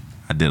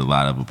did a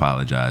lot of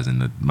apologizing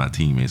to my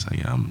teammates. Like,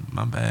 yeah,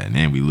 my bad.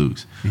 And we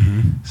lose.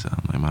 So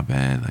I'm like, my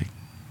bad. Like,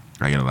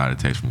 I get a lot of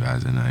texts from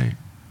guys that night.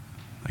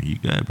 Like, you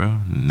good, bro?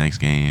 And the next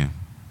game,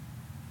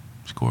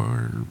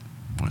 scored,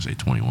 I want to say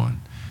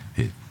 21.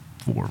 Hit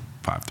 4,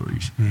 5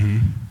 threes.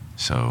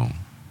 So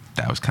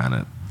that was kind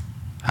of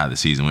how the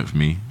season went for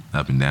me.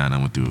 Up and down. I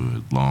went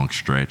through a long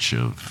stretch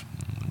of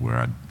where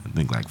I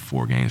think like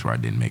 4 games where I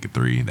didn't make a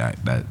 3.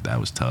 That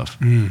was tough.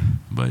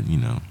 But you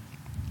know,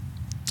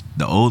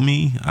 the old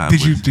me.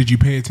 Did you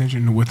pay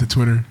attention to what the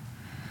Twitter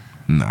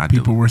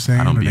people were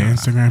saying, or the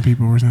Instagram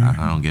people were saying?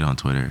 I don't get on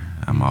Twitter.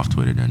 I'm off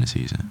Twitter during the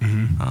season.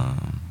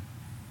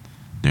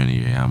 During the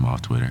year, I'm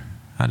off Twitter.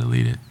 I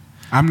delete it.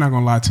 I'm not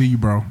gonna lie to you,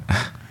 bro.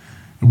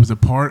 It was a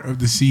part of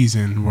the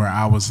season where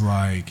I was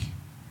like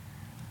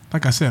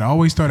I said, I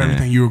always thought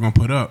everything you were gonna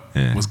put up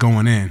was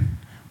going in.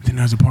 But then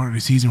there was a part of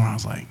the season where I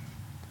was like,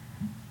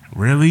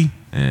 really?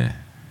 Yeah.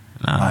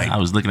 Nah, I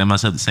was looking at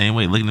myself the same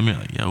way, looking at me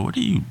like, yo, what are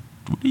you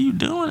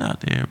doing out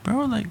there,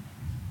 bro? Like,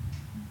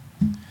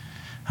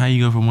 how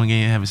you go from one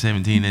game and have a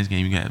 17, next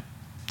game you got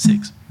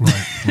 6?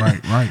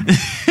 Right.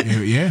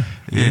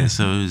 Yeah.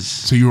 So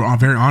you were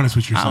very honest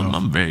with yourself.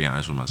 I'm very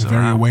honest with myself.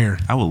 Very aware.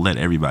 I will let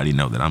everybody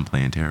know that I'm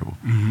playing terrible.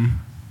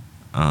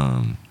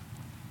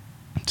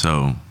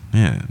 So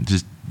yeah,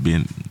 just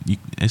being.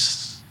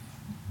 It's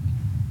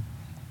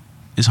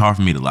hard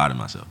for me to lie to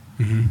myself.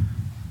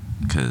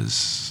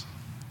 Because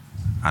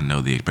I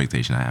know the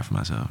expectation I have for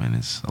myself, and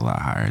it's a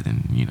lot higher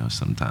than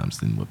sometimes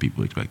than what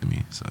people expect of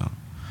me. So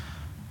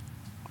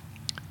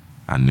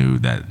I knew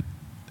that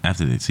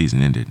after the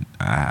season ended,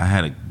 I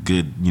had a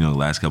good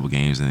last couple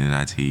games in the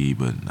NIT,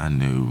 but I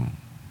knew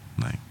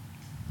like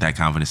that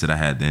confidence that I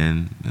had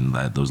then in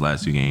those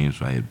last 2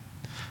 games. I had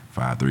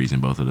 5 threes in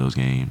both of those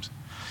games.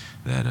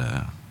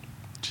 That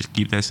just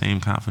keep that same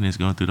confidence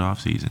going through the off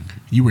season.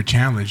 You were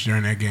challenged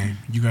during that game.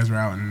 You guys were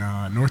out in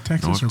North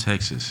Texas.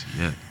 Texas,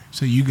 yeah.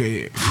 So you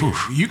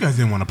guys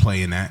didn't want to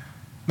play in that.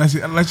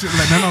 Listen. Let's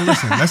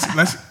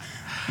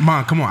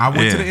come on. I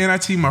went to the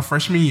NIT my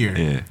freshman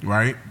year,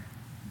 right?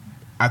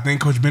 I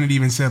think Coach Bennett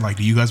even said, like,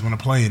 do you guys want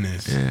to play in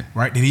this? Yeah.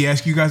 Right? Did he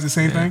ask you guys the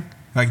same thing?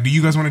 Like, do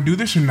you guys want to do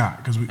this or not?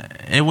 Because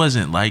it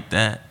wasn't like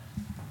that.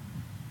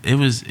 It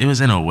was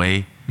in a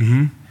way,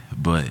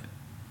 but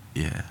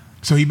yeah.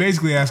 So he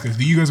basically asked us,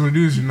 do you guys want to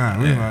do this or not?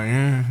 We were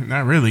like,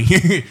 not really.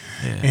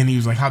 And he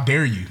was like, how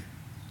dare you?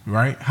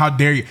 Right? How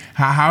dare you?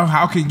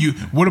 How can you?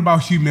 What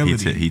about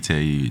humility? He tell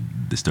you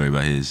the story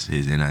about his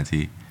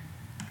NIT.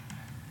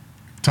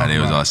 How they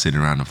was all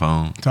sitting around the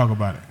phone. Talk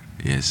about it.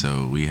 Yeah,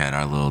 so we had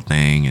our little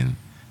thing and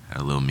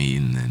had a little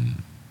meeting,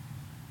 and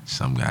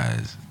some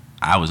guys,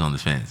 I was on the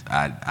fence.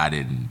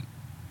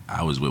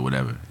 I was with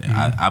whatever.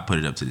 I put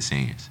it up to the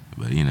seniors.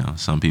 But,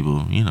 some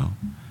people,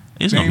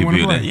 it's going to be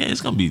people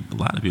it's going to be a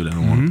lot of people that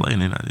don't want to play,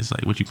 and then it's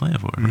like, what you playing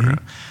for?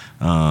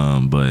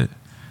 But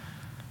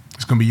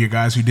it's going to be your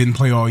guys who didn't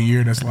play all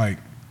year. That's like,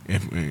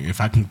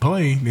 if I can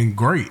play, then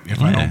great.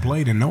 If I don't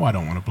play, then no, I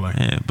don't want to play.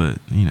 Yeah, but,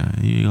 you're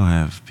going to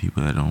have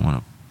people that don't want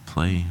to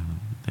play.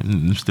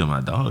 They're still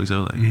my dogs.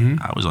 So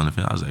I was on the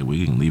fence. I was like,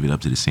 we can leave it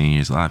up to the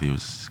seniors. A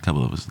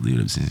couple of us leave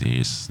it up to the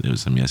seniors. There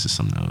was some yeses,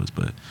 some nos,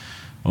 but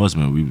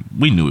ultimately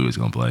we knew he was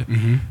gonna play.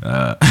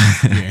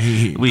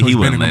 He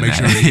wasn't letting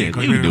that.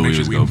 We knew he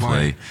was gonna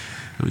play.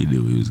 We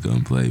knew he was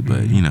gonna play.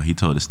 But he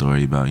told a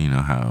story about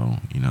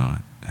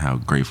how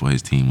grateful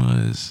his team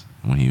was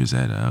when he was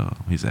at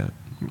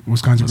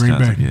Wisconsin Green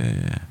Bay.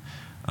 Yeah.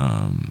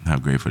 How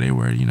grateful they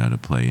were to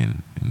play,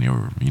 and they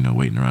were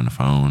waiting around the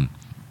phone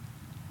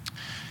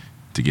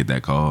to get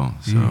that call.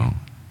 So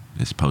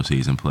it's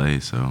postseason play.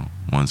 So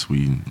once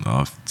we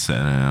all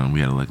sat down,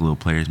 we had a little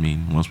players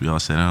meeting. Once we all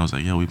sat down, I was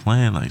like, yo, we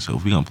playing. So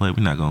if we gonna play,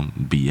 we're not gonna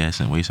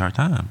BS and waste our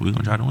time. We're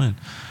gonna try to win.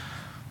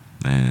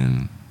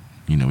 And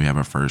we have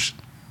our first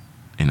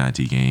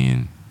NIT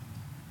game.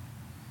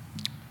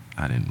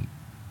 I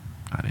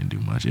didn't do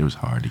much. It was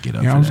hard to get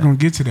up. Yeah, I was going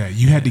to get to that.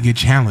 You had to get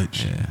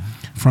challenged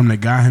from the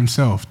guy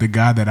himself, the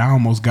guy that I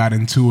almost got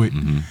into it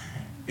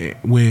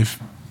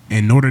with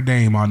in Notre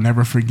Dame. I'll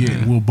never forget.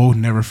 Yeah. We'll both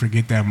never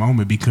forget that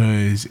moment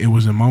because it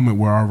was a moment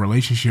where our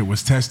relationship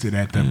was tested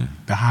at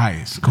the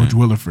highest. Coach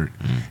Williford,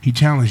 he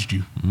challenged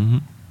you.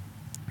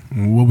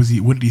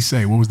 What did he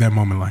say? What was that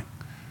moment like?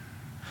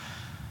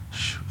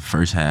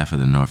 First half of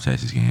the North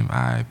Texas game,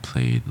 I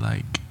played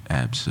like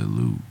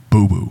absolute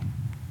boo-boo.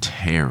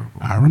 Terrible.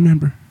 I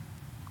remember.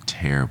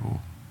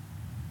 Terrible.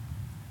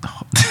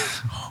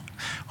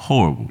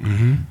 Horrible.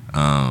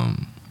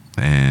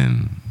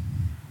 And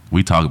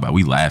we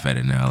laugh at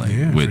it now,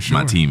 like with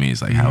my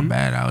teammates, like how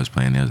bad I was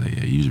playing. They was like,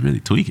 yeah, you was really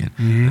tweaking.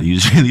 You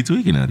was really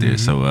tweaking out there.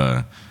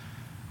 So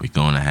we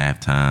go into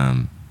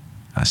halftime.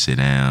 I sit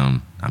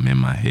down. I'm in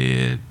my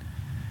head.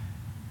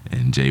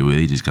 And Jay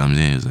Willie just comes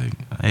in. He's like,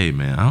 hey,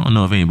 man, I don't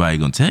know if anybody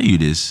going to tell you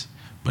this,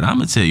 but I'm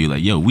going to tell you,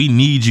 like, yo, we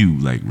need you.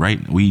 Like,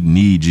 we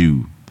need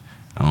you.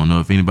 I don't know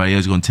if anybody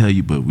else is going to tell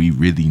you, but we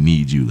really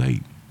need you.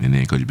 Like, and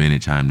then Coach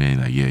Bennett chimed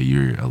in, like, yeah,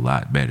 you're a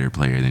lot better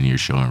player than you're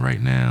showing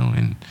right now.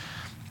 And,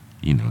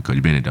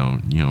 Coach Bennett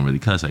don't really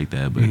cuss like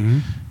that, but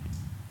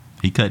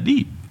he cut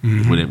deep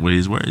with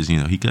his words.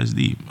 He cuts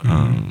deep.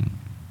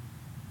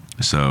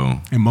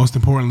 So. And most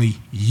importantly,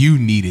 you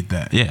needed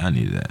that. Yeah, I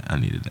needed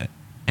that.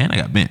 And I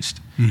got benched.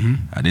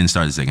 I didn't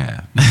start the second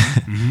half.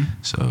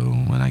 So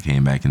when I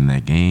came back in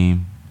that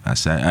game, I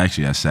sat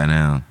down.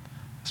 I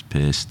was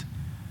pissed.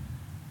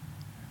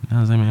 And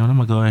I was like, man, I'm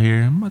gonna go out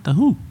here. I'm about to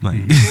hoop.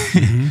 Like,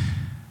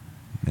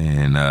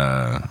 and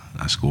I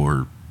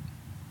scored,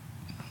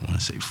 I want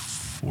to say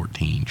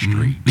 14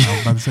 straight. I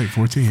was about to say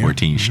 14.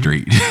 14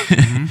 straight.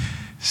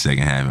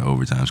 Second half in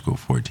overtime, scored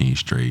 14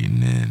 straight,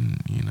 and then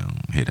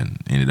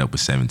ended up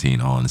with 17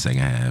 all in the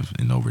second half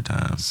in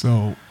overtime.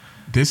 So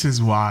this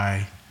is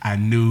why I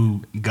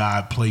knew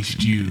God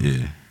placed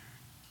you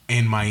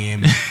in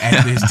Miami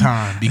at this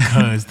time,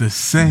 because the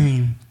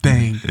same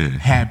thing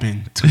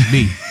happened to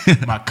me.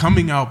 My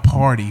coming out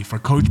party for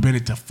Coach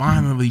Bennett to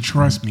finally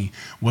trust me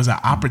was an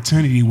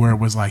opportunity where it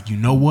was like, you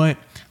know what?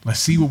 Let's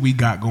see what we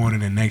got going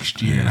in the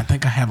next year. And I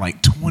think I had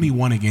like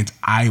 21 against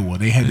Iowa.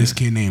 They had this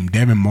kid named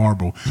Devin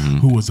Marble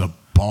who was a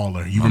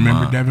baller. You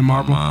remember Devin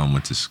Marble?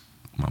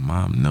 My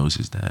mom knows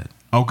his dad.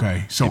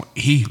 Okay, so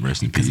he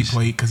rest in peace.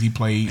 He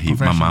played.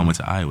 My mom went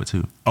to Iowa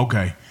too.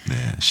 Okay,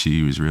 yeah,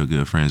 she was real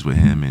good friends with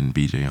him and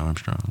B.J.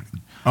 Armstrong.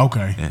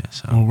 Okay, yeah.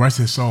 So well, rest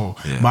his soul.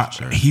 Yeah,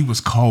 sure. He was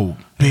cold,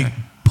 big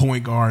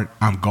point guard.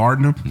 I'm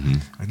guarding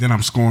him, and then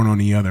I'm scoring on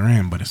the other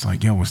end. But it's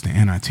like, yo, it's the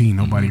NIT.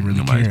 Nobody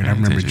really cared. I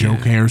remember Joe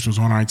Harris was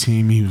on our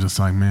team. He was just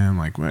like, man,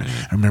 like what?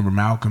 I remember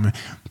Malcolm.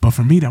 But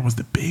for me, that was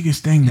the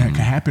biggest thing that could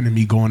happen to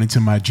me going into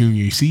my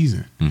junior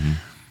season,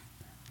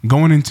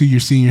 going into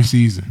your senior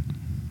season.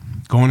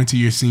 Going into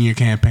your senior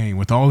campaign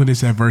with all of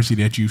this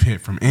adversity that you've hit,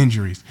 from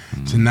injuries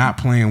to not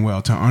playing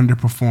well to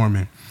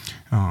underperforming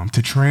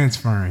to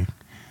transferring,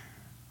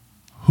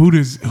 who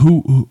is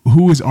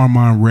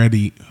Armaan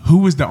ready?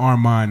 Who is the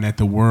Armaan that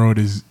the world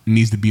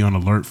needs to be on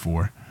alert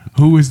for?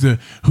 Because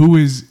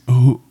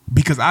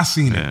I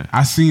seen it.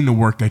 I seen the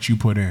work that you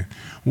put in.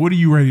 What are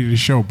you ready to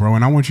show, bro?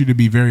 And I want you to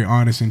be very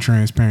honest and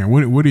transparent.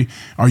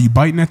 Are you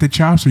biting at the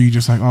chops, or are you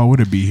just like, oh,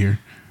 would it be here?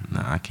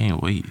 Nah, I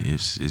can't wait.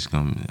 It's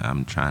gonna.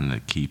 I'm trying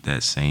to keep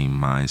that same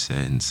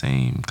mindset and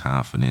same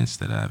confidence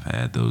that I've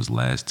had those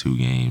last two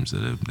games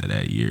of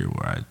that year,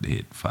 where I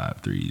hit 5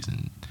 threes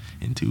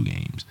in 2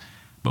 games.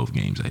 Both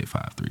games I hit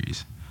 5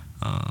 threes.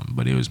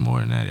 But it was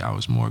more than that. I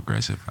was more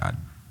aggressive. I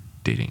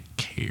didn't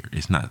care.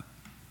 It's not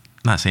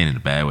saying it in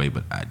a bad way,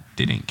 but I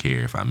didn't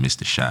care if I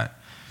missed a shot.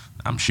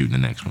 I'm shooting the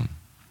next one.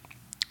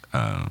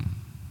 I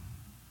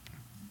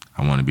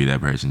want to be that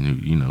person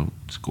who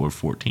scored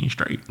 14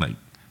 straight. Like,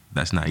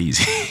 that's not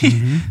easy.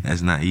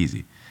 That's not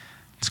easy.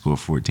 Score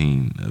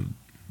 14 of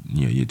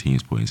your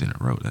team's points in a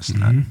row. That's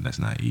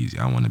not easy.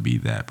 I want to be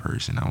that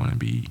person. I want to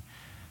be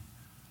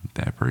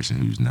that person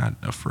who's not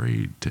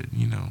afraid to,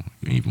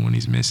 even when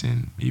he's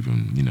missing, I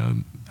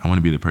want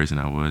to be the person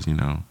I was,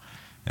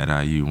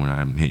 at IU when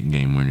I'm hitting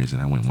game winners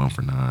and I went 1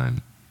 for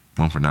 9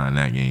 in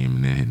that game,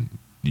 and then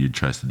you're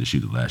trusted to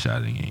shoot the last shot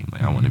of the game.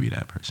 Like, I want to be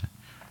that person.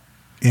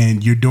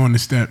 And you're doing the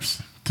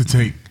steps to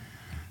take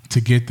to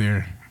get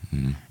there.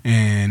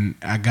 And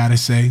I gotta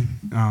say,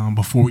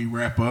 before we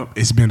wrap up,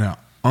 it's been an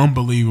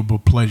unbelievable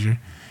pleasure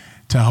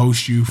to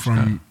host you,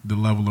 from the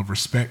level of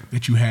respect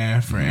that you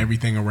have for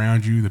everything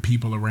around you, the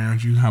people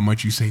around you, how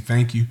much you say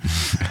thank you,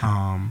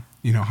 how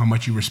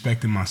much you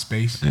respect in my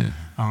space,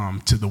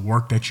 to the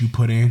work that you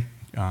put in.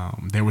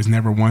 There was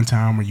never one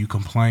time where you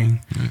complained.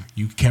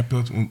 You kept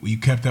up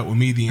with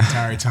me the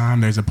entire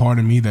time. There's a part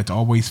of me that's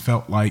always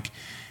felt like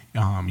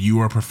you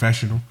are a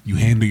professional. You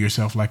handle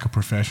yourself like a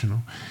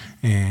professional.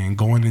 And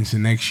going into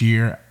next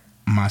year,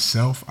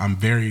 myself, I'm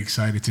very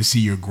excited to see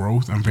your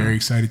growth. I'm very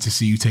excited to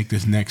see you take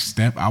this next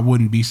step. I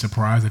wouldn't be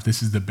surprised if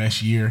this is the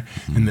best year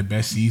and the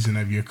best season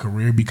of your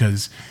career,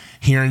 because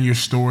hearing your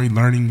story,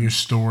 learning your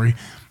story,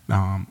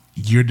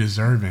 you're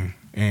deserving.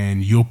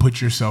 And you'll put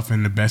yourself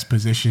in the best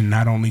position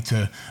not only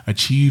to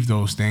achieve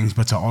those things,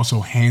 but to also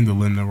handle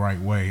them the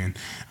right way. And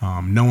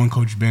knowing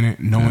Coach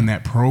Bennett, knowing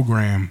that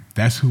program,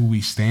 that's who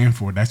we stand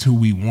for. That's who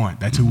we want.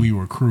 That's who we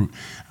recruit.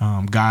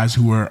 Guys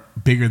who are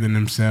bigger than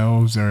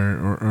themselves,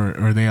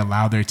 or they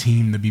allow their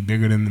team to be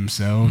bigger than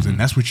themselves, and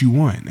that's what you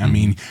want. I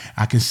mean,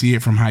 I can see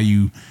it from how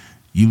you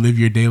live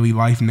your daily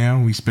life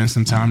now. We spend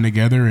some time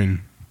together, and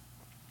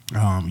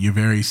you're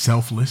very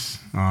selfless.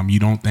 You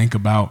don't think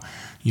about,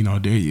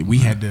 we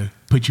had to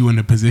put you in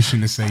a position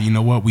to say, you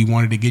know what, we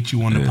wanted to get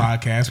you on the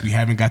podcast. We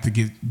haven't got to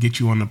get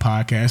you on the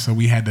podcast, so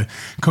we had to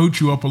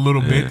coach you up a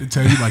little bit to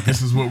tell you, like,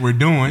 this is what we're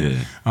doing.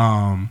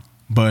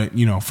 But,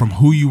 from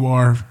who you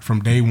are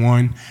from day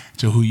one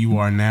to who you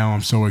are now,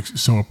 I'm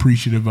so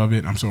appreciative of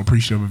it. I'm so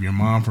appreciative of your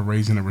mom for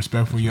raising a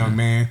respectful young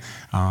man.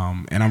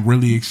 And I'm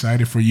really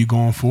excited for you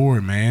going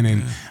forward, man.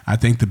 And I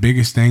think the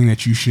biggest thing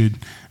that you should,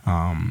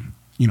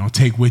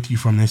 take with you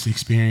from this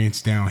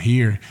experience down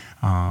here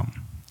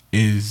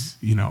is,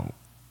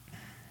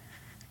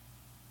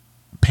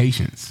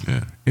 patience.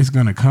 It's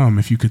going to come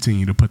if you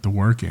continue to put the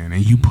work in,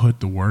 and you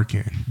put the work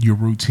in, your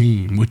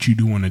routine, what you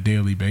do on a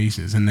daily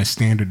basis, and the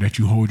standard that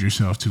you hold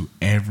yourself to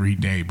every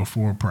day,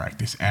 before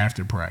practice,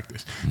 after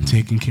practice,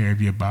 taking care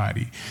of your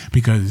body,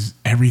 because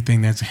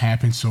everything that's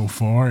happened so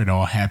far, it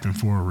all happened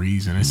for a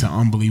reason. It's an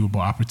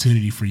unbelievable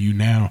opportunity for you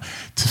now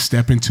to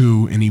step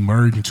into and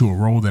emerge into a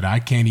role that I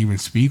can't even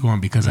speak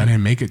on because I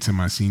didn't make it to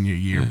my senior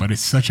year, but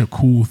it's such a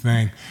cool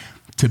thing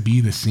to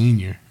be the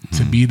senior,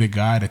 to be the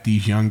guy that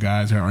these young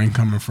guys are,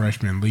 incoming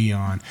freshmen,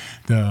 Leon,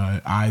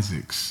 the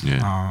Isaacs,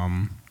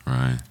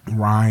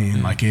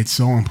 Ryan. Like, it's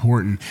so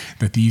important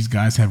that these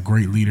guys have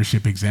great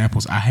leadership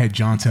examples. I had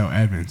Jontel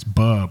Evans,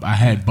 Bub. I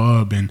had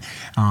Bub and,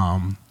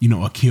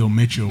 Akil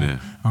Mitchell,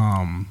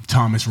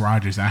 Thomas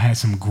Rogers. I had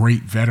some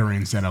great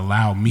veterans that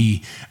allow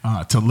me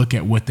to look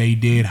at what they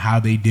did, how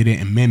they did it,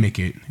 and mimic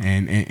it,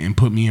 and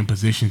put me in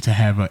position to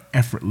have an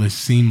effortless,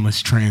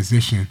 seamless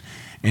transition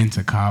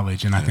into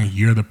college. And I think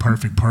you're the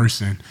perfect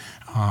person,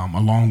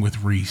 along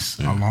with Reese,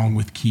 along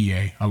with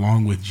Kie,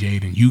 along with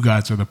Jaden. You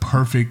guys are the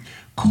perfect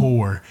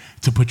core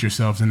to put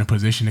yourselves in a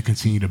position to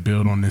continue to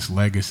build on this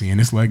legacy. And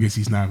this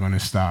legacy is not going to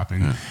stop.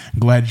 And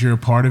glad you're a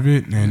part of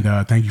it. And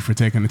thank you for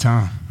taking the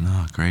time.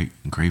 No, great.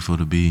 Grateful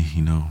to be,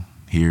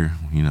 here.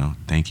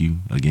 Thank you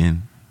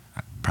again.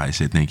 I probably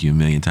said thank you a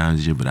million times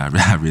this year, but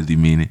I really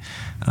mean it.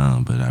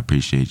 But I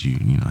appreciate you,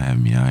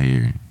 having me out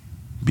here,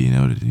 being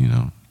able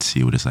to,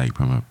 see what it's like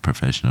from a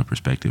professional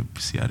perspective,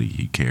 see how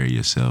you carry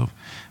yourself,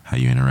 how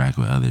you interact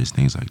with others,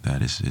 things like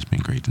that. It's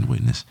been great to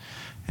witness,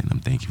 and I'm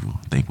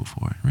thankful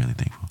for it, really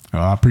thankful. Oh,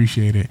 I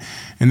appreciate it.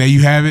 And there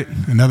you have it,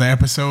 another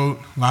episode,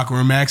 Locker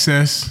Room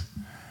Access.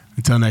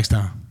 Until next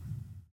time.